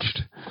get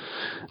touched.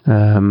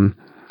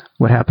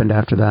 What happened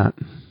after that?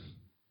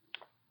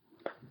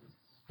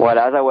 Well,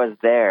 as I was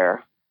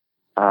there,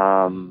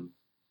 and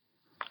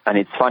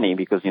it's funny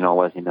because, I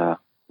was in a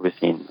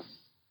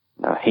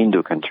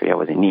Hindu country. I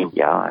was in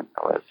India, and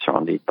I was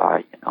surrounded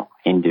by,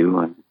 Hindu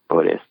and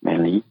Buddhist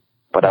mainly.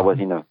 But I was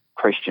in a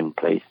Christian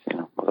place,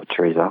 Mother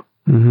Teresa.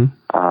 Mm-hmm.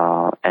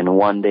 And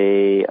one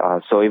day,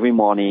 so every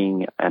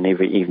morning and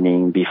every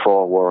evening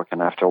before work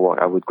and after work,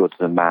 I would go to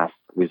the Mass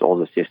with all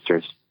the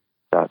sisters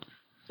that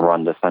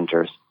run the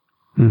centers.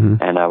 Mm-hmm.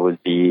 And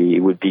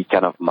it would be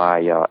kind of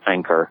my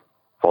anchor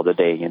for the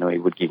day.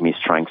 It would give me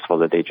strength for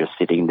the day, just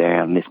sitting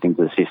there and listening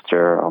to the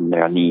sister on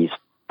their knees,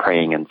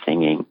 praying and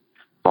singing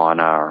for an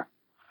hour.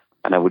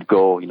 And I would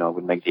go, I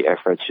would make the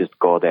effort to just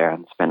go there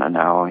and spend an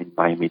hour in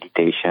my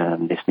meditation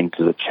and listening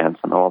to the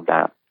chants and all of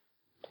that.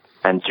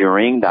 And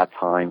during that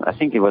time, I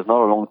think it was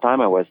not a long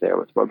time I was there. It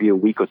was probably a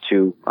week or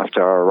two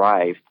after I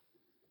arrived.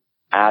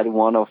 I had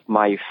one of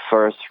my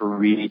first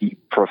really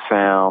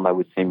profound, I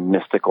would say,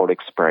 mystical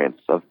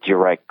experience of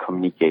direct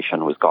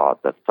communication with God.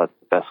 That's the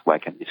best way I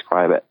can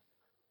describe it.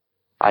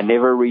 I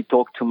never really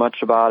talked too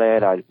much about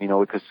it,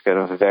 because it's kind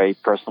of a very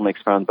personal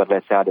experience, but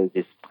let's say I had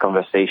this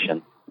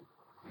conversation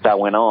that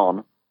went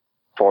on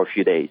for a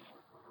few days.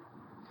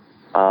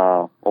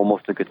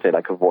 Almost you could say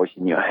like a voice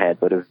in your head,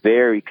 but a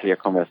very clear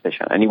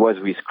conversation. And it was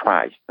with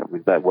Christ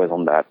that was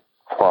on that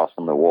cross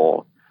on the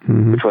wall,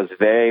 mm-hmm. which was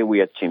very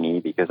weird to me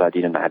because I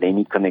didn't have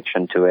any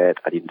connection to it.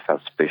 I didn't feel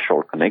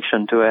special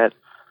connection to it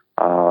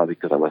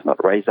because I was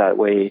not raised that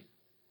way.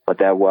 But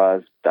there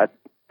was that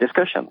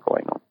discussion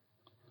going on.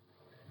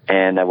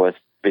 And I was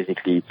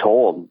basically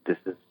told, this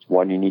is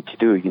what you need to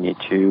do.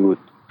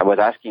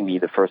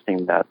 The first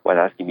thing that was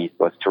asking me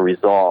was to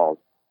resolve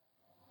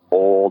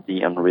all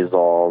the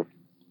unresolved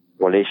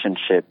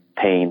relationship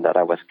pain that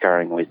I was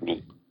carrying with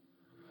me.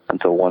 And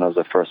so one of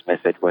the first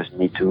messages was you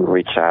need to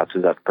reach out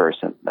to that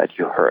person that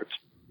you hurt.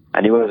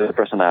 And it was a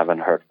person I haven't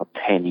heard for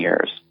 10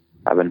 years.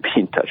 I haven't been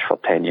in touch for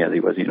 10 years.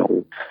 It was,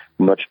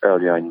 much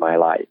earlier in my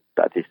life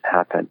that this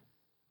happened.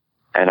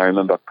 And I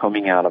remember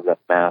coming out of that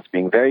Mass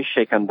being very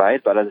shaken by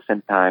it, but at the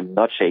same time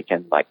not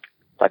shaken, like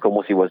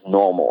almost it was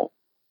normal.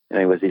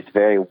 It was this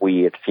very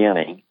weird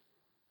feeling.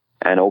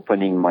 And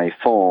opening my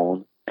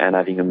phone and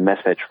having a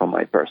message from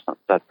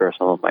that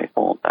person on my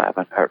phone that I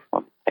haven't heard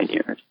from 10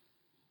 years.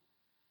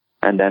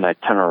 And then I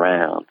turned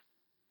around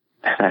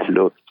and I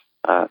looked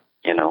at,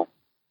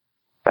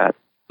 that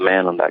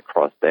man on that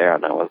cross there,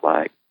 and I was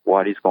like,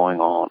 what is going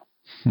on?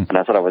 And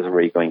I thought I was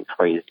really going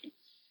crazy.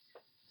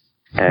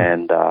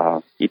 And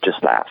he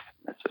just laughed.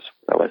 That's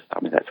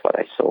what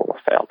I saw or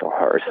felt or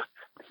heard.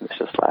 He was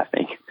just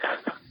laughing.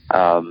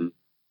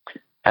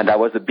 And that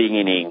was the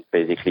beginning,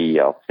 basically,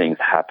 of things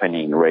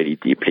happening really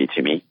deeply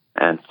to me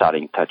and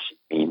starting touching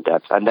me in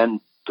depth. And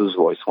then those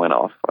voices went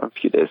off a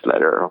few days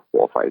later,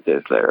 4 or 5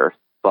 days later.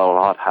 But a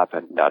lot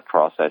happened in that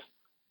process.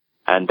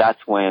 And that's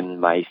when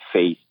my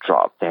faith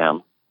dropped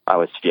down. I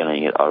was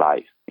feeling it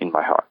alive in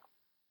my heart.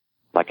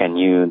 Like I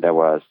knew there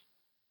was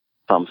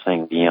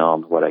something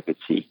beyond what I could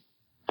see.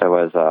 There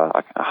was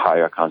a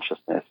higher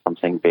consciousness,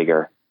 something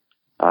bigger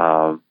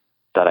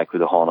that I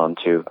could hold on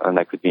to. And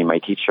that could be my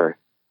teacher.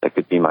 That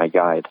could be my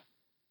guide.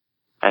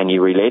 And he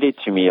related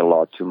to me a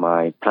lot to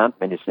my plant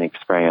medicine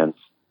experience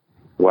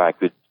where I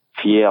could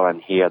feel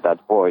and hear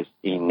that voice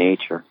in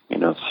nature,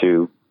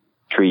 through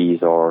trees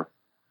or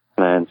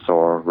plants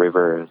or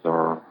rivers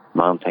or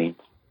mountains.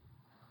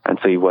 And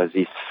so it was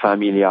this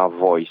familiar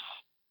voice,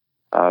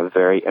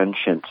 very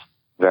ancient,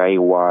 very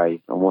wise,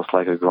 almost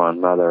like a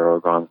grandmother or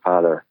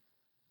grandfather,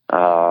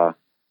 but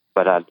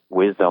had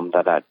wisdom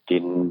that I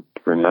didn't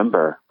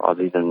remember or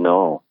didn't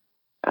know.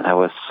 And I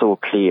was so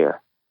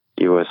clear.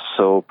 It was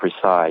so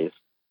precise.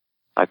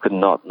 I could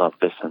not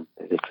listen,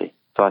 basically.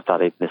 So I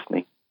started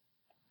listening.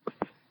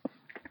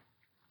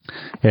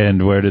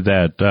 And where did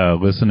that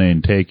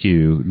listening take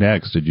you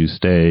next? Did you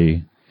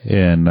stay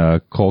in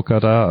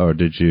Kolkata, or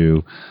did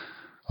you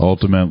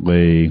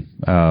ultimately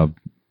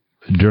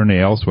journey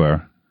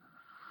elsewhere?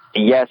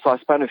 Yeah, so I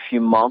spent a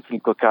few months in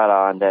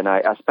Kolkata, and then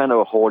I spent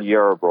a whole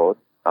year abroad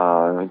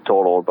in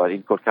total. But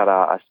in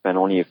Kolkata, I spent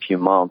only a few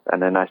months,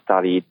 and then I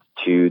started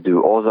to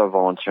do other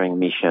volunteering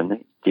missions,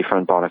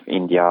 different part of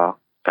India,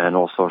 and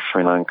also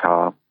Sri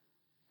Lanka,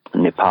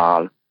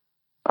 Nepal,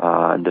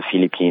 and the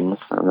Philippines,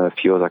 and a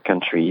few other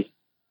countries.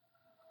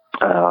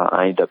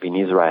 I ended up in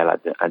Israel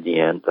at the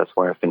end. That's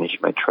where I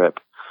finished my trip.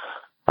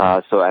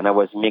 And I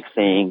was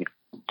mixing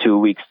 2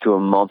 weeks to a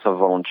month of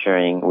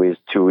volunteering with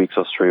 2 weeks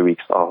or 3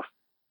 weeks of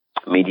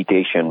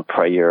meditation,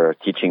 prayer,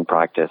 teaching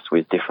practice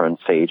with different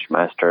sage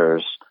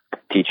masters,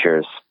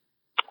 teachers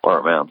all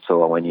around.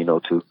 So I went,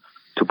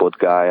 to Bodh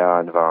Gaya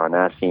and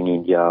Varanasi in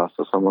India.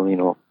 So some of,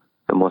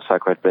 the most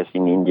sacred place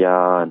in India.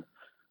 And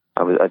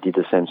I did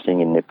the same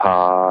thing in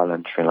Nepal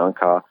and Sri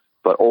Lanka,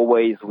 but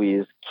always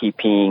with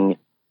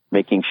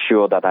making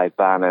sure that I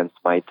balance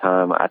my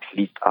time, at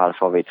least half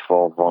of it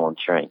for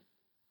volunteering,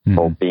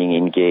 for being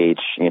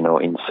engaged,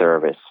 in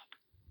service.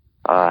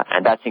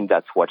 And I think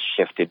that's what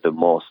shifted the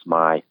most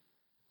my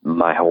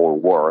whole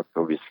work,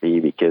 obviously,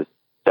 because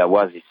there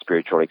was this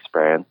spiritual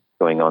experience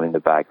going on in the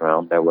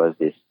background. There was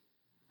this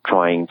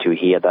trying to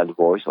hear that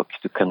voice or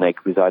to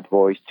connect with that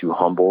voice, to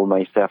humble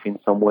myself in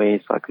some way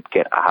so I could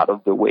get out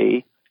of the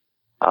way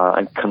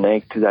and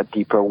connect to that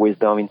deeper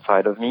wisdom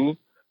inside of me.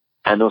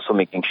 And also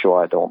making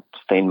sure I don't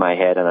stay in my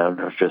head and I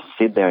don't just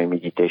sit there in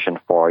meditation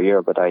for a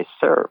year, but I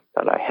serve,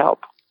 that I help.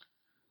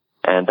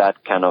 And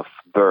that kind of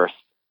birthed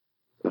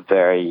a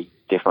very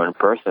different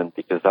person,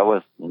 because that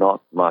was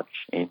not much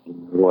in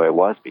where I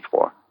was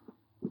before.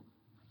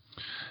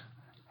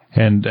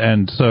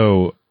 And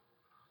so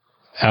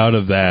out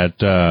of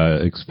that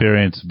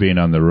experience being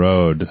on the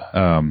road,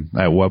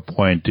 at what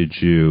point did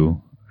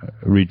you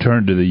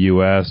return to the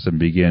U.S. and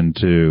begin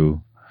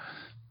to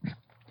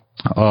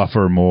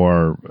offer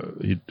more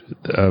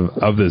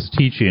of this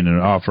teaching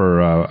and offer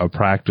a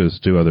practice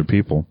to other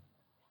people?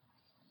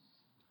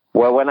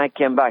 Well, when I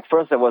came back,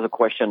 first there was a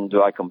question,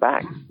 do I come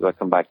back? Do I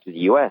come back to the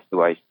U.S.?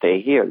 Do I stay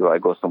here? Do I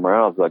go somewhere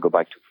else? Do I go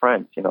back to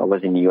France? I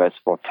was in the U.S.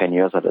 for 10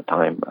 years at that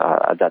time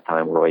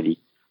already.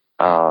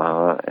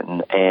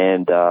 And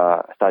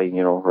started,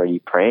 really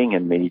praying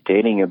and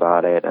meditating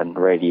about it. And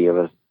really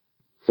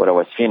what I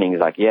was feeling is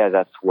like, yeah,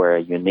 that's where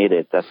you need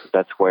it.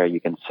 That's where you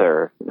can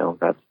serve.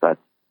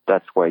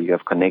 That's where you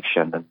have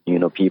connection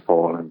and,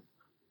 people.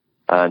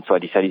 And so I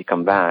decided to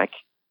come back,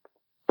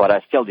 but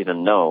I still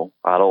didn't know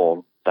at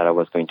all that I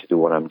was going to do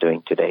what I'm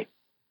doing today.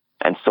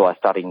 And so I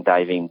started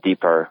diving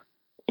deeper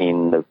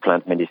in the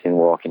plant medicine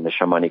work, in the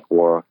shamanic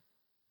work,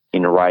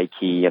 in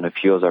Reiki and a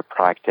few other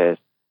practices,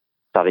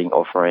 starting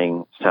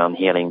offering sound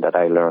healing that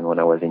I learned when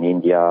I was in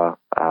India,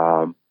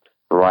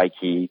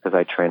 Reiki, because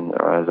I trained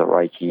as a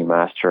Reiki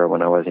master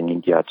when I was in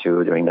India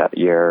too during that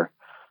year.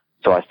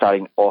 So I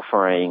started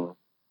offering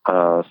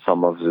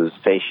some of those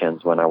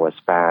sessions when I was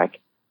back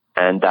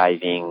and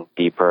diving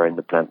deeper in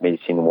the plant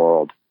medicine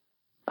world,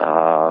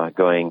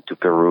 going to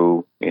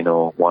Peru,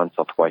 once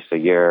or twice a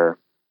year,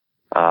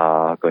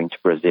 going to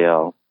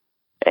Brazil.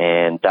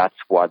 And that's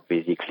what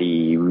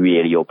basically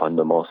really opened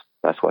the most.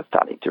 That's what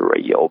started to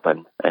really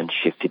open and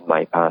shifted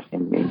my path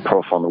in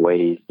profound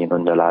ways, in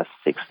the last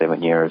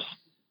 6-7 years.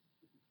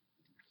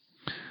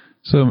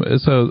 So,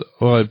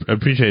 well, I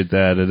appreciate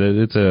that.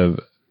 It's a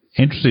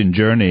interesting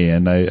journey,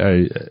 and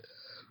I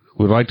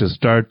would like to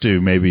start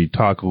to maybe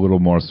talk a little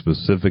more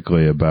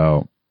specifically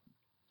about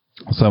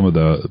some of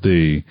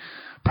the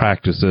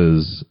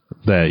practices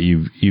that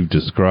you've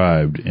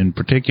described. In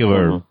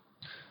particular,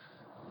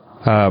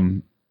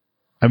 I'm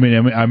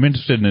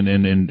interested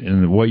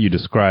in what you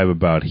describe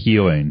about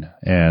healing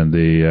and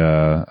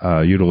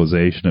the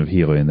utilization of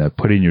healing, that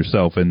putting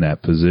yourself in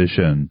that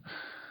position,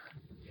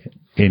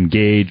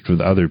 engaged with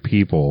other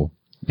people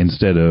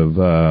instead of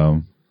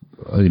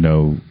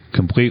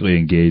completely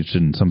engaged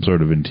in some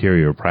sort of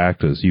interior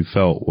practice, you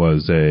felt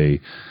was a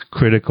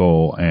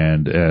critical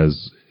and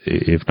as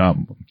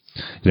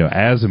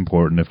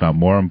important, if not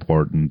more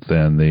important,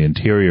 than the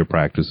interior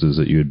practices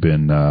that you had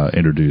been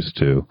introduced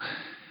to.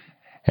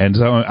 And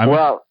so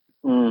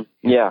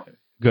yeah.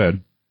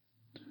 Good.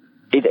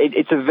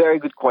 It's a very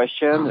good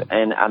question,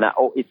 and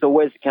it's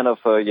always kind of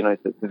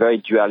it's very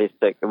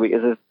dualistic.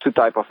 There's two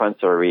types of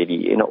answer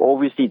really.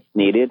 Obviously it's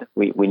needed.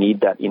 We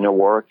need that inner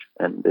work,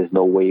 and there's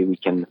no way we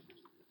can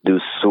do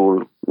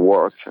soul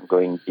work,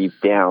 going deep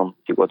down,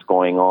 see what's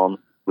going on,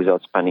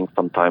 without spending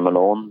some time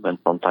alone and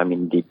some time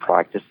in deep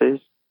practices.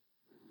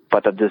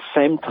 But at the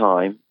same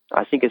time,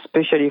 I think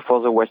especially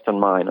for the Western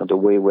mind and the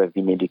way we've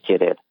been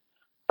educated,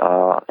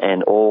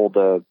 and all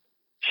the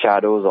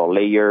shadows or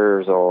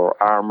layers or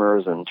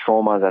armors and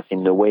trauma that's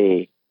in the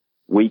way,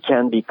 we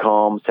can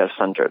become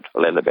self-centered a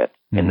little bit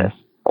in this,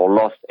 or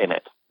lost in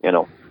it.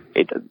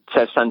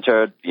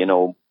 Self-centered,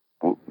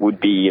 would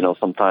be,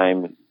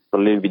 sometimes a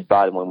little bit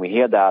bad when we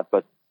hear that,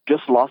 but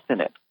just lost in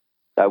it.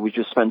 That we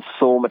just spend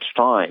so much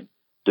time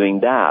doing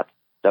that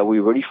we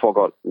really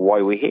forgot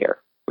why we're here,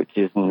 which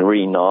is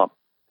really it's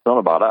not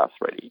about us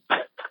really.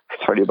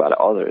 It's really about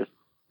others.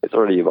 It's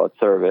really about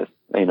service.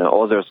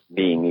 Others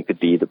being, it could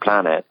be the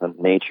planet and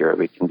nature.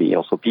 It can be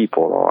also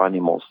people or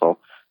animals. So,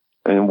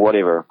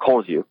 whatever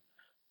calls you.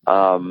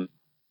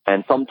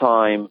 And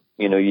sometimes,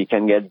 you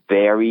can get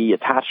very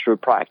attached to a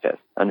practice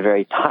and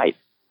very tight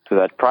to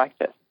that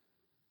practice.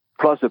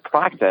 plus the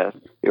practice,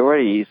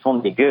 it's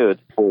only good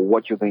for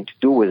what you're going to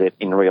do with it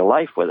in real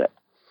life with it.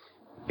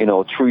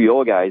 True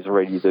yoga is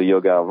already the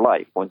yoga of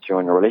life. Once you're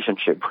in a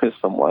relationship with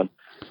someone,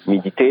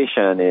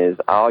 meditation is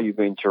how you're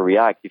going to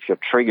react if you're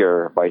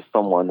triggered by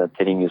someone that's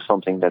telling you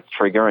something that's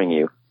triggering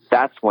you.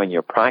 That's when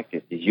your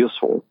practice is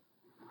useful.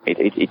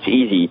 It's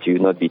easy to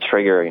not be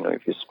triggered,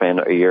 if you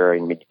spend a year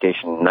in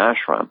meditation in an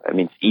ashram.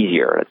 It's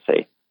easier, let's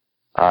say.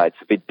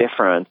 It's a bit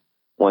different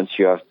once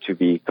you have to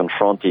be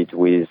confronted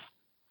with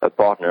a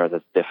partner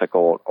that's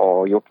difficult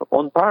or your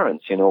own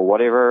parents,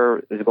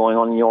 whatever is going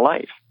on in your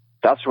life.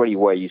 That's really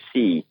where you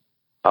see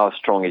how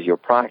strong is your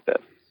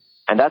practice.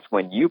 And that's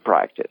when you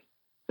practice.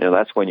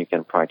 That's when you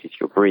can practice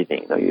your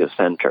breathing, your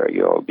center,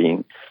 your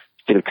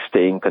still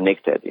staying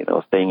connected,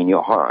 staying in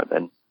your heart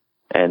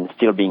and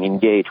still being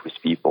engaged with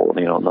people,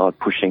 not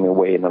pushing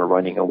away, not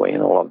running away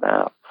and all of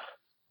that.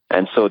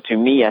 And so to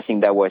me, I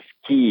think that was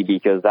key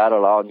because that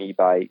allowed me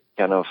by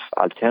kind of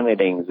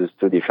alternating those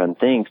two different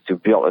things to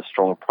build a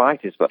strong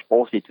practice, but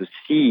also to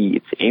see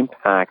its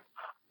impact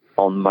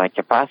on my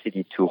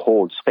capacity to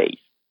hold space,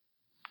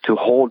 to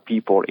hold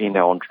people in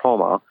their own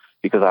trauma,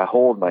 because I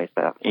hold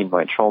myself in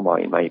my trauma,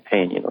 in my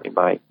pain, in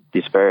my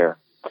despair,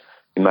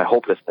 in my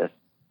hopelessness,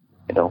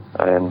 and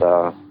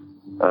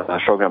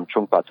Shogram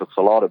Trungpa talks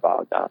a lot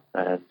about that,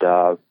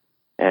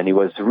 and it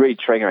was really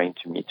triggering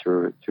to me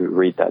to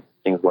read that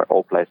things were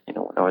hopeless, when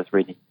I was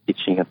really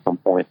teaching at some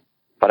point.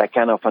 But I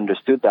kind of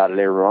understood that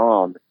later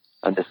on,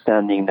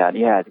 understanding that,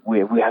 we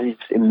have this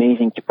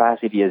amazing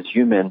capacity as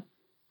humans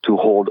to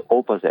hold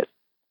opposites,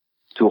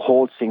 to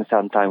hold things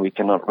sometimes we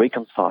cannot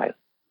reconcile,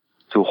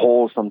 to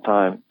hold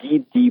sometimes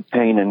deep, deep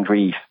pain and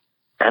grief,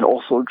 and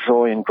also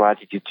joy and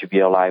gratitude to be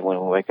alive when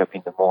we wake up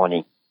in the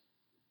morning.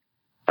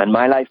 And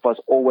my life was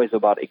always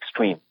about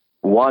extreme,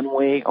 one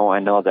way or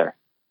another,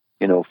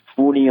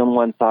 fully on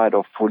one side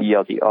or fully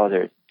on the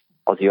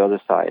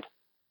other side.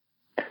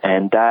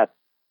 And that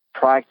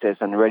practice,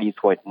 and really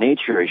it's what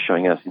nature is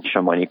showing us in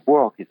shamanic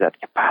work, is that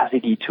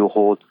capacity to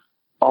hold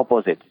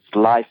opposites,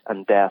 life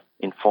and death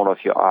in front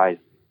of your eyes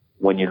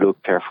when you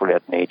look carefully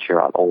at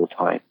nature at all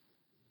times.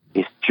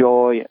 It's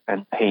joy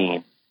and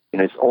pain.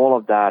 It's all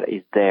of that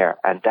is there.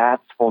 And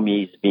that's, for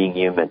me, is being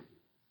human.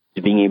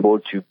 It's being able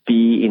to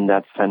be in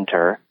that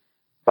center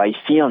by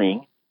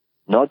feeling,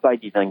 not by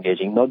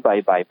disengaging, not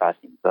by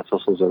bypassing. That's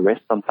also the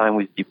risk sometimes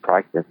with deep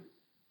practice.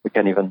 We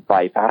can even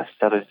bypass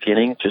certain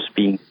feelings, just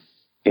being,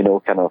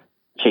 kind of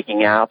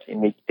checking out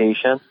in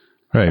meditation.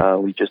 Right.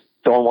 We just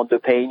don't want the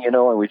pain,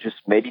 and we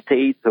just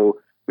meditate. So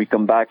we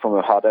come back from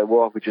a hard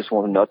work. We just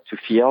want not to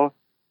feel.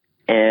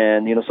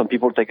 And, some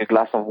people take a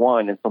glass of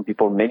wine and some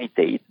people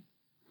meditate.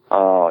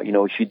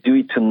 If you do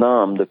it to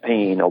numb the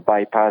pain or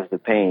bypass the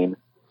pain,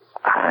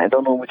 I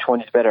don't know which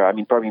one is better.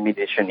 Probably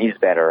meditation is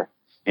better,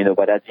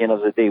 but at the end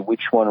of the day,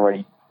 which one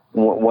really,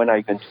 when are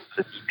you going to do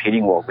the deep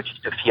healing work, which is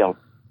to feel,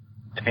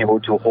 to be able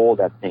to hold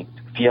that thing,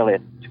 to feel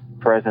it, to be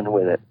present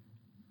with it.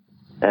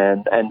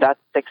 And that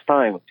takes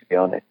time, to be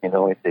honest,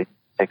 it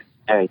takes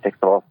a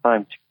lot of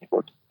time to be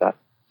able to do that.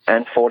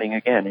 And falling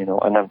again,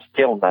 and I'm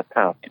still on that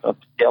path,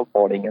 still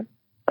falling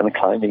and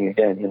climbing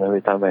again,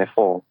 every time I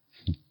fall.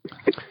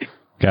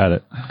 Got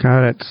it.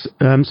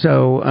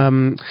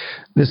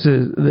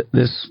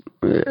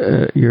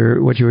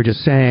 What you were just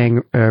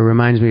saying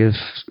reminds me of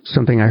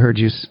something I heard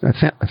you.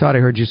 I thought I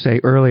heard you say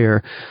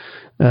earlier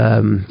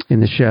in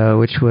the show,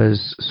 which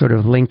was sort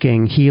of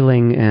linking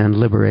healing and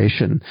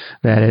liberation.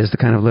 That is the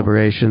kind of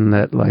liberation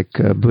that, like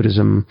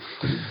Buddhism,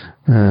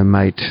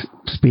 might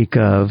speak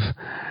of,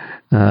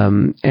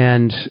 and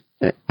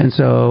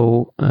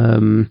so.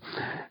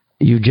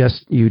 You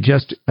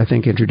just I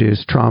think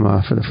introduced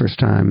trauma for the first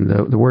time,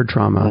 the word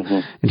trauma,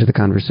 into the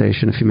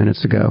conversation a few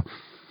minutes ago,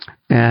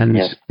 and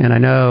I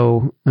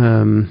know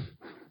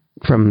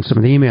from some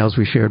of the emails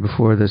we shared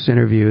before this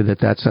interview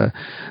that's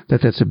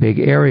a big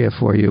area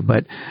for you.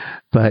 But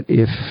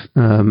if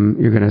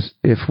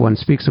if one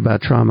speaks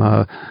about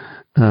trauma,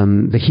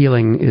 the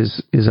healing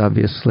is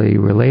obviously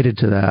related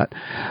to that.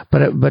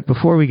 But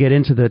before we get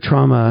into the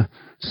trauma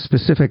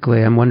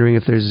specifically, I'm wondering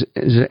if is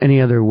there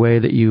any other way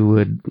that you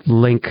would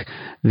link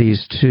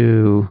these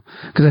two,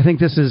 because I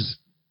think this is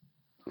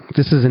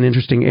an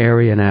interesting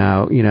area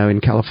now. In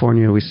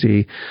California, we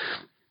see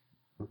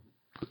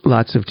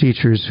lots of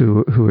teachers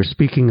who are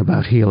speaking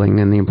about healing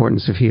and the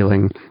importance of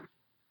healing,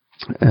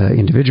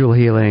 individual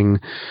healing,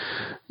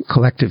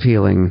 collective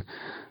healing,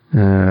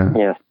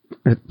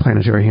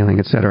 planetary healing,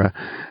 etc.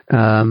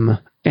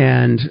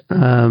 And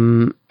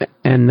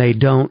they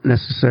don't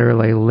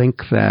necessarily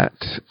link that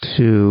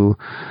to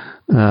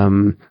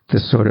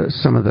this sort of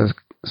some of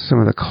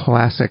the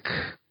classic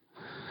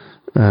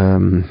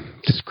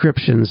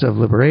descriptions of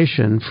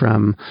liberation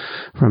from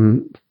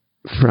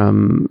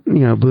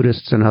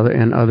Buddhists and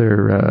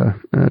other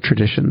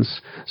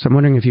traditions. So I'm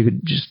wondering if you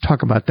could just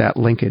talk about that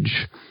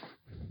linkage.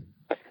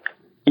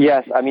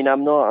 Yes, I'm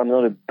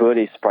not a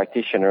Buddhist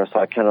practitioner, so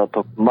I cannot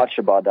talk much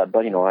about that.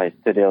 But I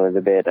study a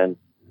little bit,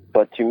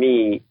 but to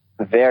me,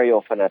 very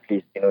often, at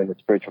least, in the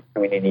spiritual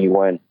community,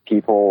 when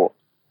people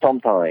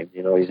sometimes,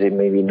 is it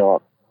maybe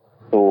not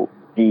so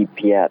deep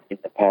yet in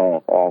the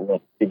past, or I've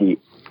not studied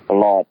a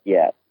lot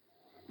yet.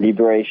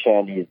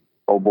 Liberation is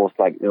almost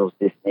like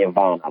this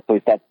nirvana. So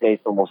it's that place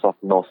almost of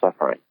no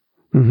suffering.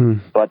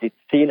 Mm-hmm. But it's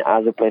seen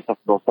as a place of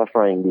no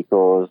suffering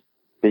because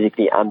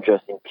basically I'm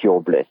just in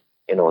pure bliss.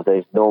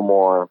 There's no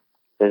more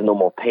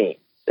pain.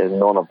 There's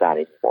none of that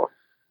anymore.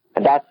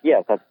 And that's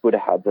good to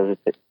have. There's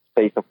a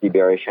space of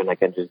liberation. I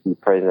can just be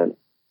present,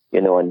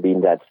 and be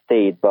in that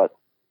state. But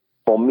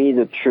for me,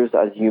 the truth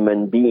as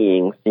human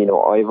beings,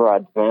 however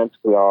advanced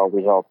we are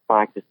with our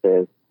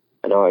practices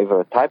and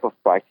however type of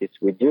practice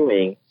we're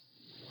doing,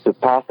 the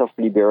path of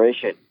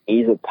liberation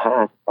is a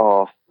path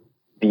of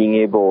being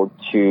able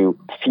to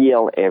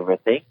feel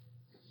everything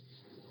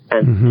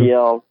and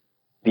still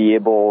be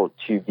able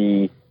to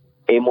be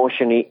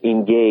emotionally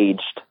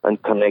engaged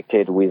and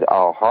connected with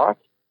our heart,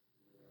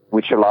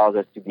 which allows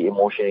us to be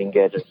emotionally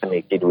engaged and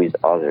connected with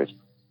others.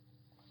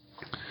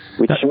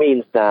 Which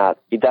means that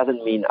it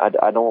doesn't mean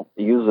I don't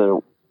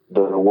use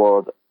the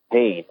word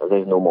pain.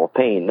 There's no more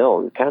pain.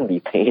 No, it can be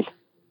pain.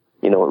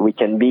 We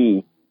can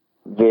be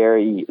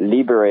very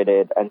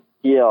liberated and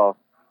still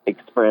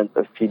experience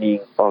a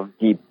feeling of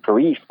deep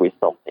grief with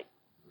something.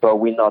 But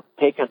we're not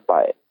taken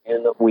by it.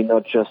 We're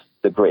not just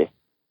the grief.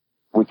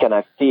 We can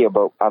have fear,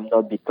 but I'm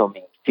not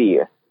becoming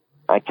fear.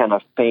 I can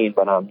have pain,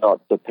 but I'm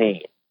not the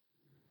pain.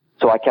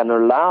 So I can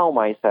allow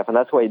myself, and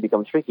that's why it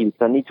becomes tricky,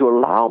 because I need to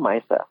allow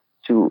myself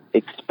to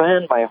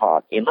expand my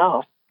heart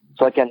enough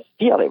so I can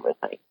feel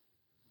everything.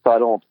 So I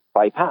don't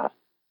bypass.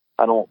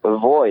 I don't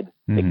avoid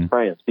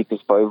experience, because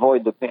if I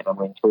avoid the pain, I'm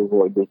going to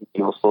avoid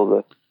basically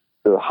also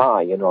the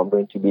high. I'm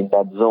going to be in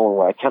that zone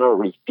where I cannot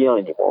really feel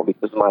anymore,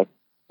 because my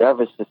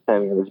nervous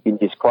system has been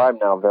described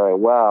now very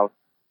well.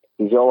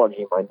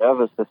 Physiology, my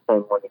nervous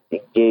system, when it's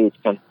engaged,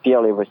 can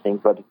feel everything,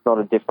 but it's not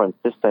a different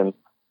system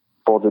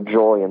for the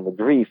joy and the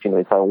grief.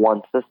 It's a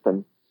one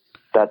system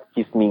that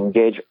keeps me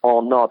engaged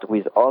or not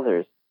with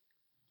others.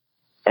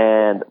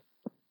 And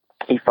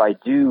if I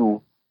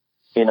do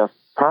enough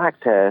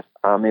practice,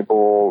 I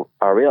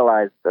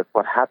realize that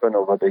what happened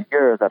over the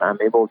years, that I'm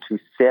able to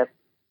sit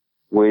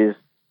with,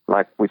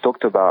 like we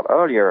talked about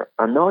earlier,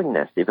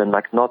 unknowingness, even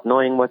like not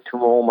knowing what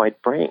tomorrow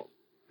might bring.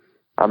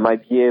 I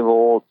might be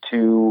able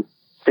to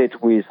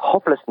sit with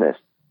hopelessness,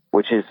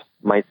 which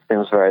might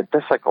seem very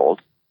difficult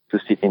to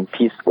sit in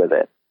peace with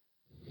it.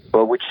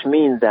 But which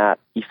means that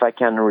if I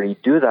can really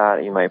do that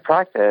in my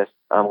practice,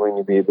 I'm going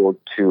to be able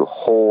to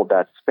hold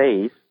that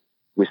space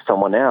with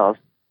someone else,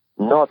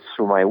 not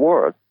through my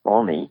words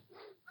only,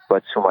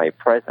 but through my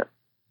presence,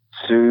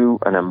 through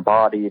an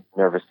embodied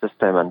nervous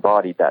system and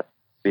body that's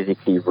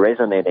basically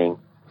resonating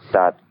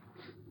that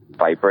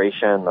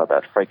vibration or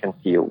that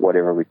frequency or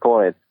whatever we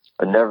call it,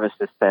 a nervous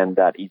system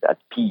that is at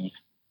peace,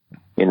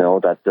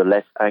 that the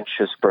less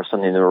anxious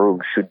person in the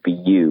room should be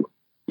you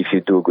if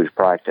you do a good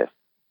practice.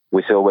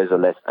 We say always a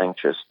less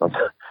anxious,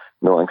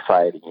 no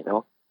anxiety,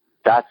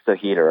 That's the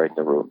healer in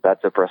the room.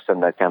 That's the person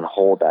that can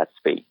hold that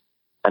space.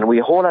 And we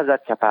hold at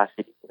that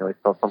capacity. It's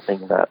not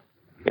something that,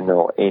 in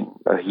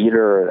a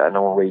healer, I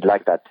don't really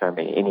like that term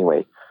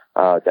anyway,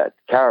 that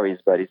carries,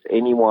 but it's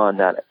anyone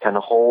that can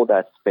hold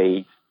that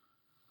space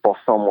for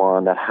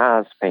someone that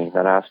has pain,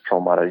 that has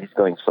trauma, that is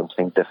going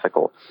something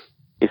difficult.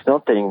 It's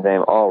not telling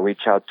them,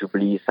 reach out to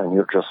bliss and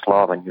you just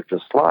love and you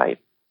just light,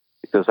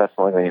 because that's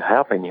not going to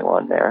help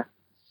anyone there.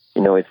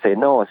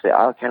 It's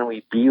how can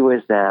we be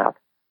with that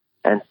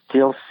and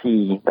still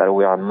see that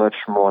we are much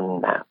more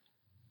than that?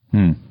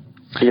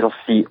 Still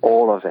see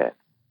all of it.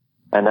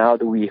 And how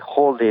do we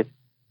hold it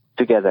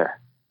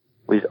together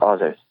with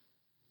others?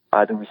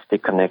 How do we stay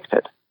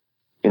connected?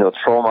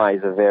 Trauma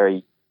is a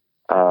very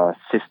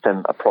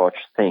system approach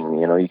thing.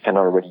 You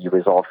cannot really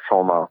resolve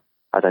trauma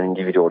as an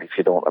individual if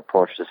you don't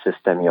approach the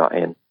system you're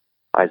in,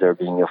 either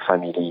being your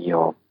family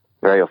or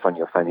very often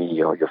your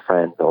family or your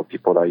friends or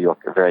people that you're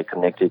very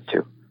connected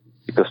to.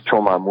 Because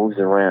trauma moves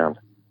around.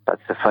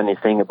 That's the funny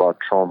thing about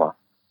trauma.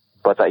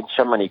 But in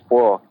shamanic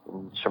work,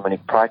 in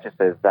shamanic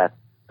practices, that's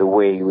the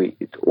way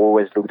it's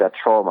always looked at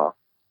trauma.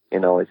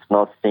 It's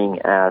not seen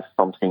as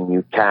something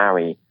you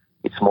carry.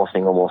 It's more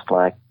seen almost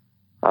like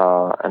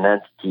an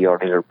entity or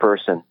little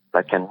person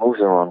that can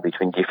move around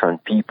between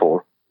different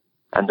people.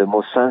 And the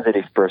most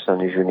sensitive person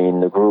usually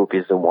in the group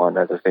is the one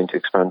that is going to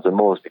experience the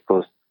most,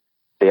 because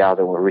they are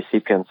the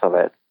recipients of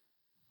it.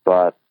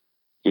 But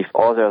if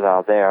others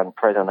are there and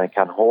present and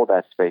can hold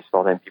that space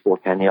for them, people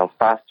can heal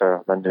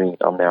faster than doing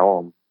it on their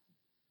own,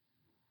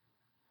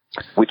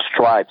 which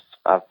tribes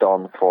have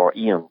done for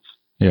eons.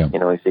 Yeah.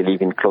 If they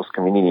live in close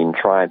community in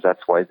tribes,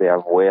 that's why they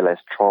have way less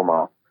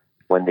trauma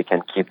when they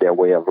can keep their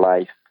way of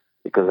life,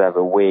 because they have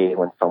a way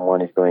when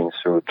someone is going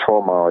through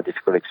trauma or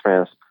difficult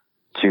experience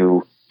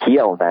to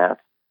heal that.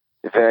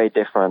 Very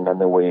different than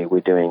the way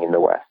we're doing in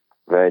the West.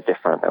 Very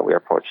different that we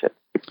approach it.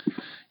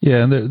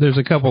 Yeah, and there's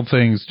a couple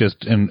things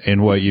just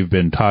in what you've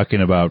been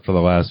talking about for the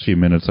last few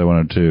minutes I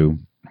wanted to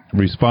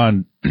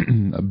respond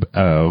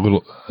a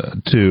little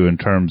to in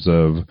terms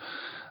of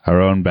our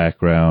own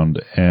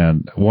background.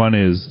 And one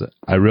is,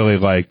 I really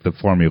like the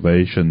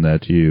formulation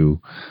that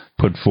you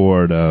put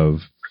forward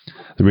of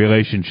the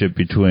relationship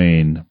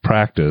between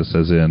practice,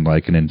 as in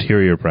like an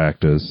interior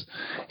practice,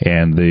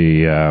 and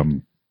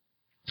the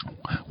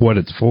what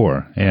it's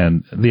for.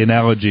 And the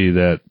analogy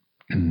that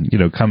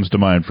comes to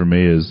mind for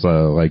me is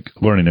like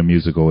learning a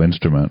musical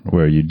instrument,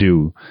 where you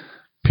do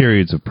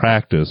periods of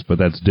practice, but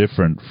that's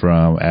different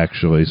from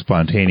actually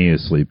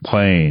spontaneously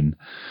playing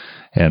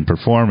and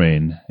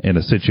performing in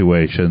a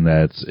situation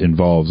that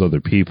involves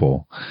other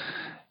people.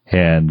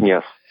 And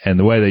yes. And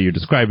the way that you're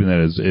describing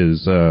that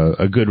is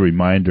a good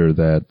reminder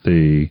that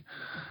the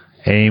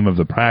aim of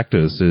the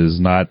practice is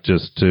not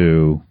just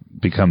to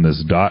become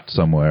this dot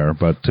somewhere,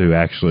 but to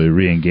actually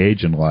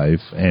re-engage in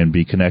life and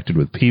be connected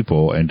with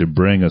people, and to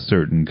bring a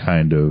certain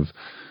kind of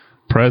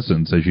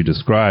presence, as you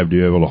described,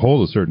 you're able to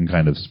hold a certain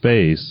kind of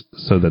space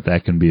so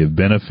that can be of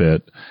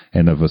benefit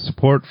and of a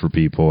support for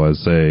people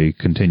as they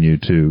continue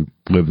to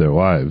live their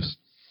lives.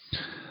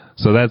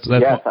 So that's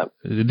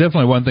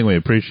definitely one thing we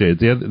appreciate.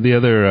 The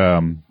other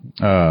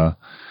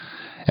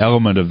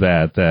element of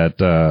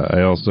that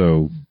I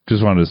also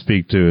just wanted to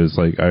speak to is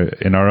like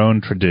in our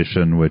own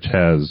tradition, which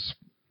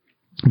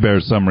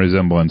bears some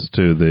resemblance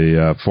to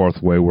the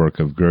fourth way work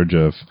of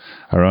Gurdjieff.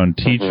 Our own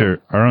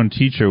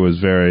teacher was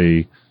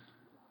very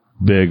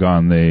big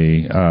on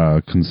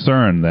the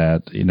concern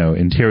that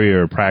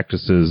interior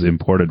practices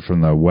imported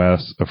from the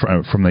West,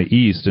 from the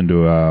East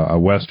into a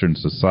Western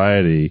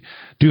society,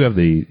 do have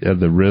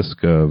the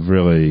risk of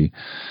really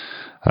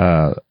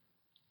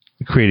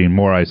creating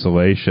more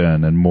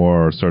isolation and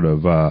more sort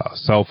of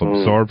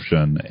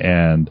self-absorption.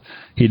 And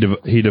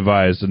he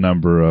devised a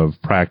number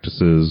of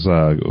practices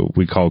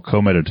we call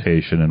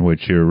co-meditation, in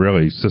which you're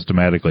really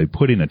systematically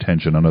putting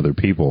attention on other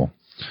people.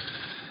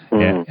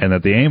 And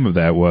that the aim of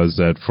that was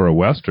that for a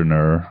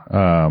Westerner,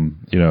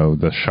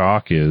 the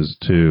shock is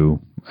to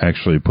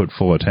actually put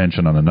full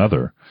attention on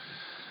another.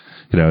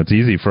 It's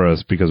easy for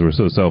us because we're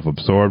so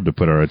self-absorbed to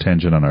put our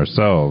attention on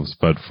ourselves.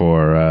 But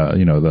for,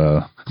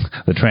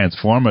 the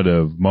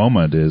transformative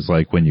moment is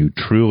like when you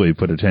truly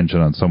put attention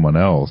on someone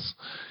else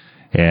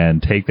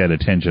and take that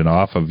attention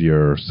off of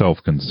your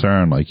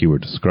self-concern, like you were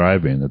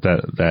describing,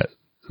 that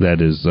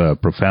is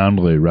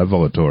profoundly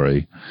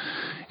revelatory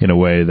in a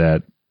way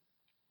that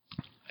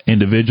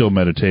individual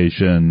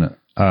meditation,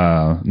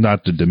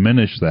 not to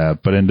diminish that,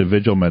 but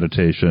individual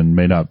meditation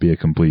may not be a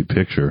complete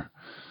picture.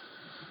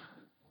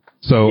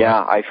 So yeah,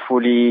 I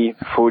fully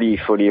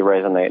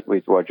resonate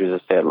with what you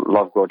just said.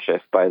 Love Gurdjieff,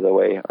 by the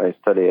way. I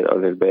studied a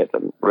little bit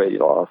and read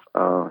a lot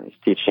of his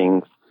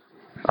teachings.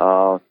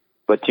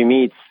 But to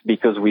me, it's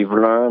because we've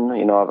learned,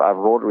 I've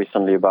wrote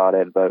recently about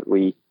it, but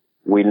we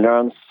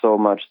learn so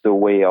much the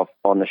way of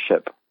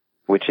ownership,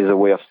 which is a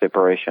way of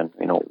separation.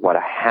 What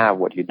I have,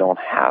 what you don't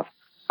have.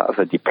 I have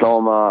a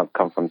diploma, I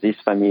come from this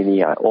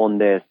family, I own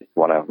this is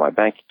what I have my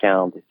bank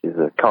account, this is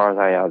the cars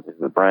I have, this is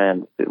the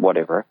brand, this is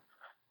whatever.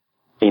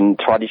 In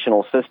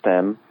traditional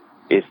system,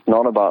 it's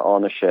not about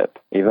ownership.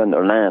 Even the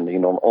land, you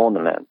don't own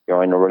the land.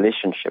 You're in a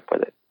relationship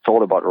with it. It's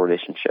all about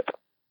relationship.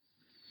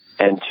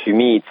 And to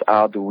me, it's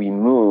how do we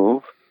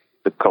move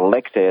the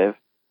collective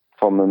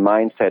from a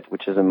mindset,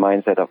 which is a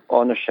mindset of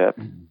ownership,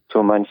 to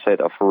a mindset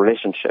of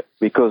relationship.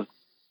 Because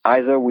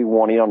either we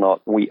want it or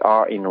not, we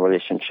are in a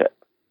relationship.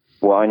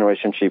 We're in a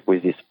relationship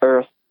with this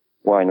earth,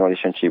 we're in a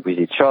relationship with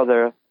each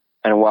other,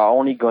 and we're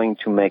only going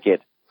to make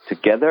it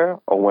together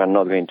or we're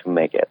not going to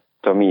make it.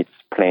 To me, it's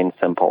plain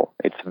simple.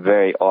 It's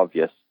very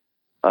obvious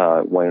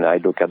when I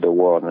look at the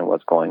world and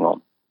what's going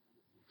on.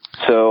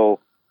 So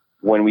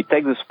when we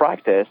take this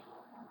practice,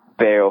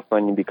 very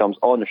often it becomes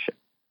ownership.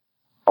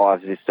 I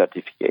have this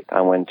certificate.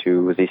 I went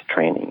to this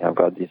training. I've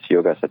got this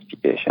yoga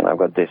certification. I've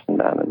got this and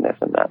that and this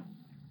and that.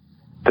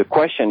 The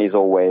question is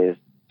always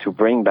to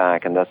bring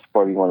back, and that's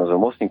probably one of the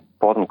most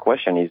important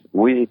questions, is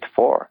who is it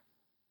for?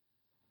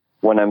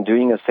 When I'm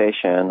doing a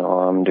session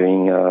or I'm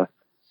doing a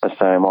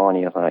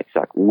ceremony, I'm like,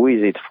 who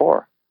is it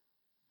for?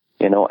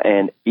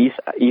 And if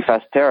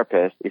as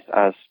therapists, if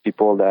as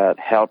people that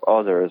help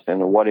others and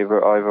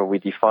however we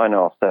define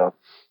ourselves,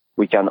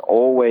 we can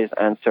always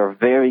answer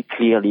very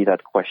clearly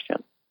that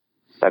question.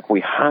 Like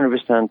we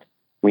 100%,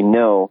 we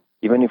know,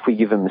 even if we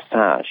give a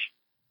massage,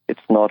 it's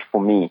not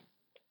for me.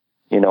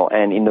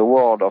 And in the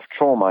world of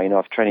trauma,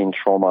 I've trained in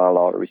trauma a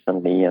lot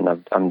recently, and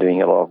I'm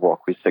doing a lot of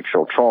work with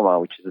sexual trauma,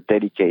 which is a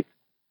delicate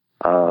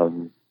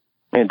trauma.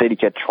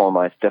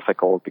 Is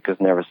difficult because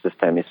nervous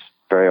system is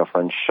very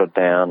often shut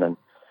down, and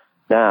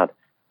that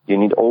you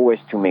need always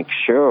to make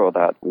sure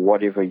that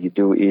whatever you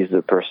do is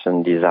the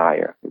person's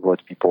desire,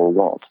 what people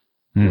want,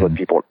 what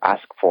people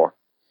ask for,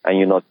 and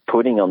you're not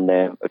putting on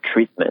them a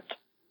treatment.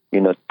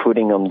 You're not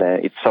putting on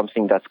them. It's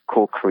something that's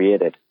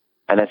co-created.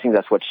 And I think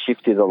that's what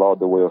shifted a lot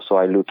the way also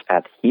I look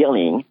at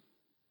healing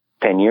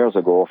 10 years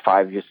ago,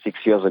 5 years,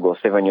 6 years ago,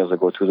 7 years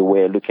ago, to the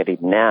way I look at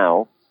it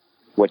now.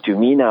 What to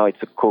me now,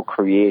 it's a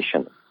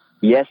co-creation.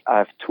 Yes, I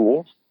have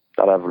tools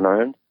that I've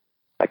learned.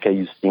 I can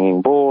use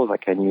singing bowls, I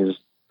can use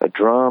a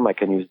drum, I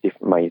can use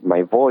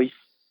my voice.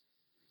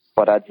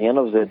 But at the end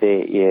of the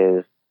day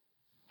is,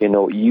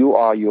 you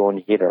are your own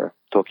healer,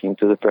 talking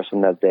to the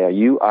person that's there.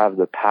 You have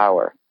the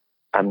power.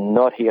 I'm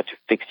not here to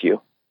fix you.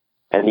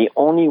 And the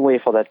only way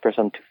for that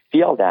person to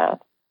feel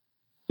that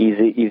is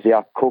if they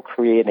are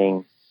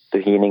co-creating the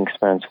healing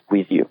experience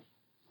with you.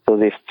 So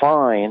they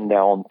find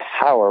their own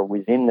power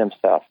within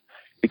themselves.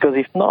 Because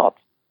if not,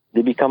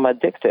 they become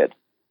addicted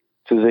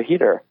to the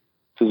healer,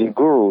 to the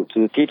guru,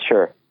 to the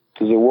teacher,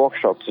 to the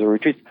workshop, to the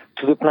retreat,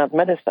 to the plant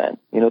medicine,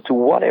 to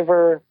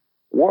whatever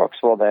works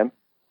for them.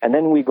 And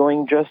then we're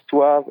going just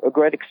to have a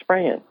great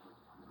experience.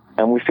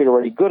 And we feel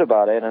really good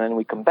about it. And then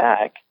we come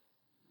back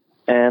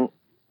and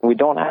we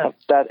don't have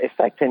that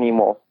effect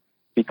anymore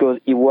because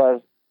it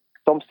was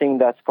something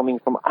that's coming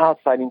from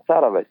outside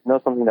inside of us,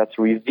 not something that's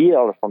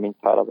revealed from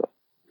inside of us.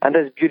 And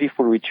there's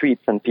beautiful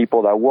retreats and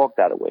people that work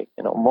that way,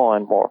 more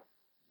and more.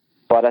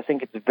 But I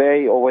think it's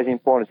always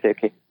important to say,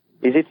 okay,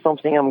 is it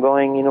something I'm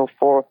going,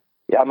 for?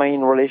 Am I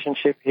in a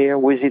relationship here?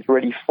 Who is it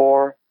really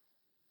for?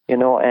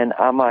 And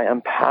am I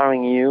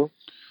empowering you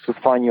to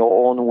find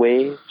your own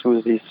way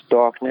through this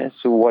darkness,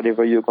 through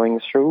whatever you're going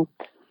through?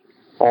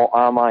 Or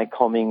am I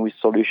coming with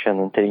solution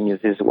and telling you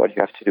this is what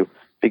you have to do?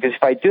 Because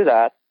if I do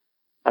that,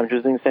 I'm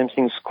just doing the same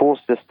thing school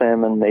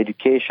system and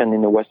education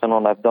in the Western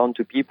world I've done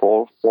to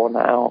people for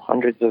now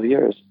hundreds of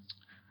years.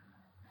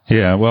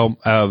 Yeah, well,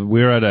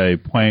 we're at a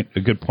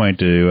good point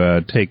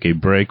to take a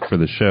break for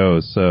the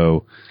show,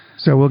 so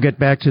we'll get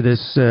back to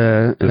this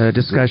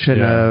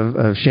discussion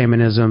of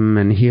shamanism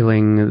and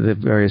healing, the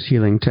various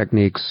healing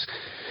techniques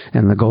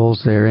and the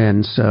goals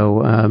therein.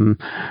 So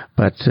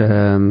we'll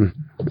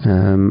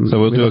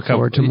do a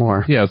couple to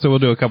more. Yeah, so we'll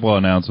do a couple of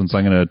announcements.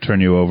 I'm going to turn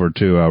you over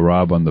to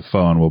Rob on the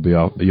phone.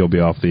 You'll be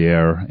off the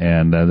air,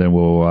 and then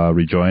we'll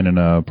rejoin in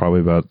probably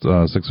about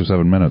 6 or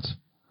 7 minutes.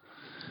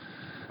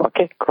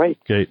 Okay, great.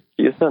 Okay.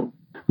 See you soon.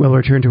 We'll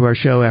return to our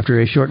show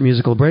after a short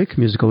musical break.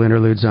 Musical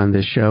interludes on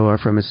this show are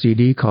from a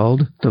CD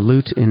called The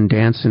Lute in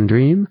Dance and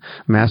Dream,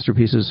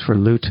 Masterpieces for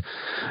Lute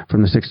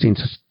from the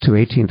 16th to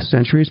 18th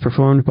centuries,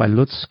 performed by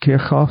Lutz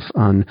Kirchhoff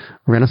on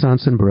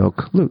Renaissance and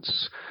Baroque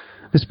lutes.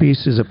 This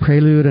piece is a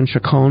prelude and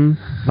chaconne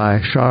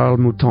by Charles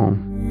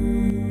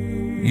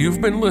Mouton. You've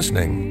been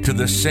listening to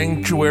the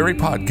Sanctuary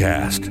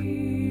Podcast.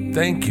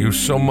 Thank you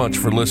so much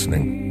for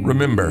listening.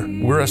 Remember,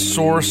 we're a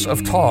source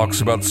of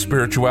talks about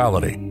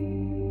spirituality,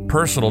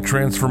 personal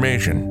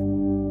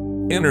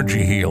transformation,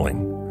 energy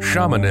healing,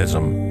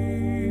 shamanism,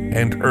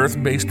 and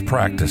earth-based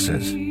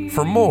practices.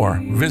 For more,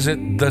 visit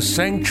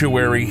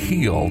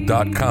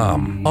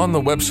thesanctuaryheal.com. On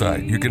the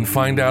website, you can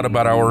find out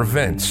about our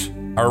events,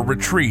 our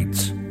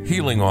retreats,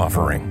 healing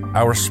offering,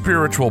 our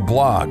spiritual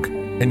blog,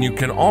 and you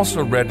can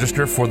also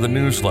register for the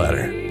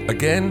newsletter.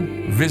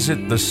 Again,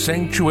 visit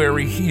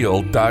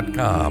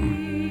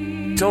thesanctuaryheal.com.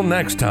 Till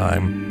next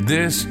time,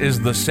 this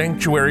is the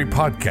Sanctuary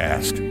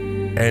Podcast,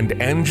 and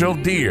Angel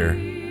Deer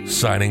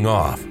signing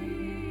off.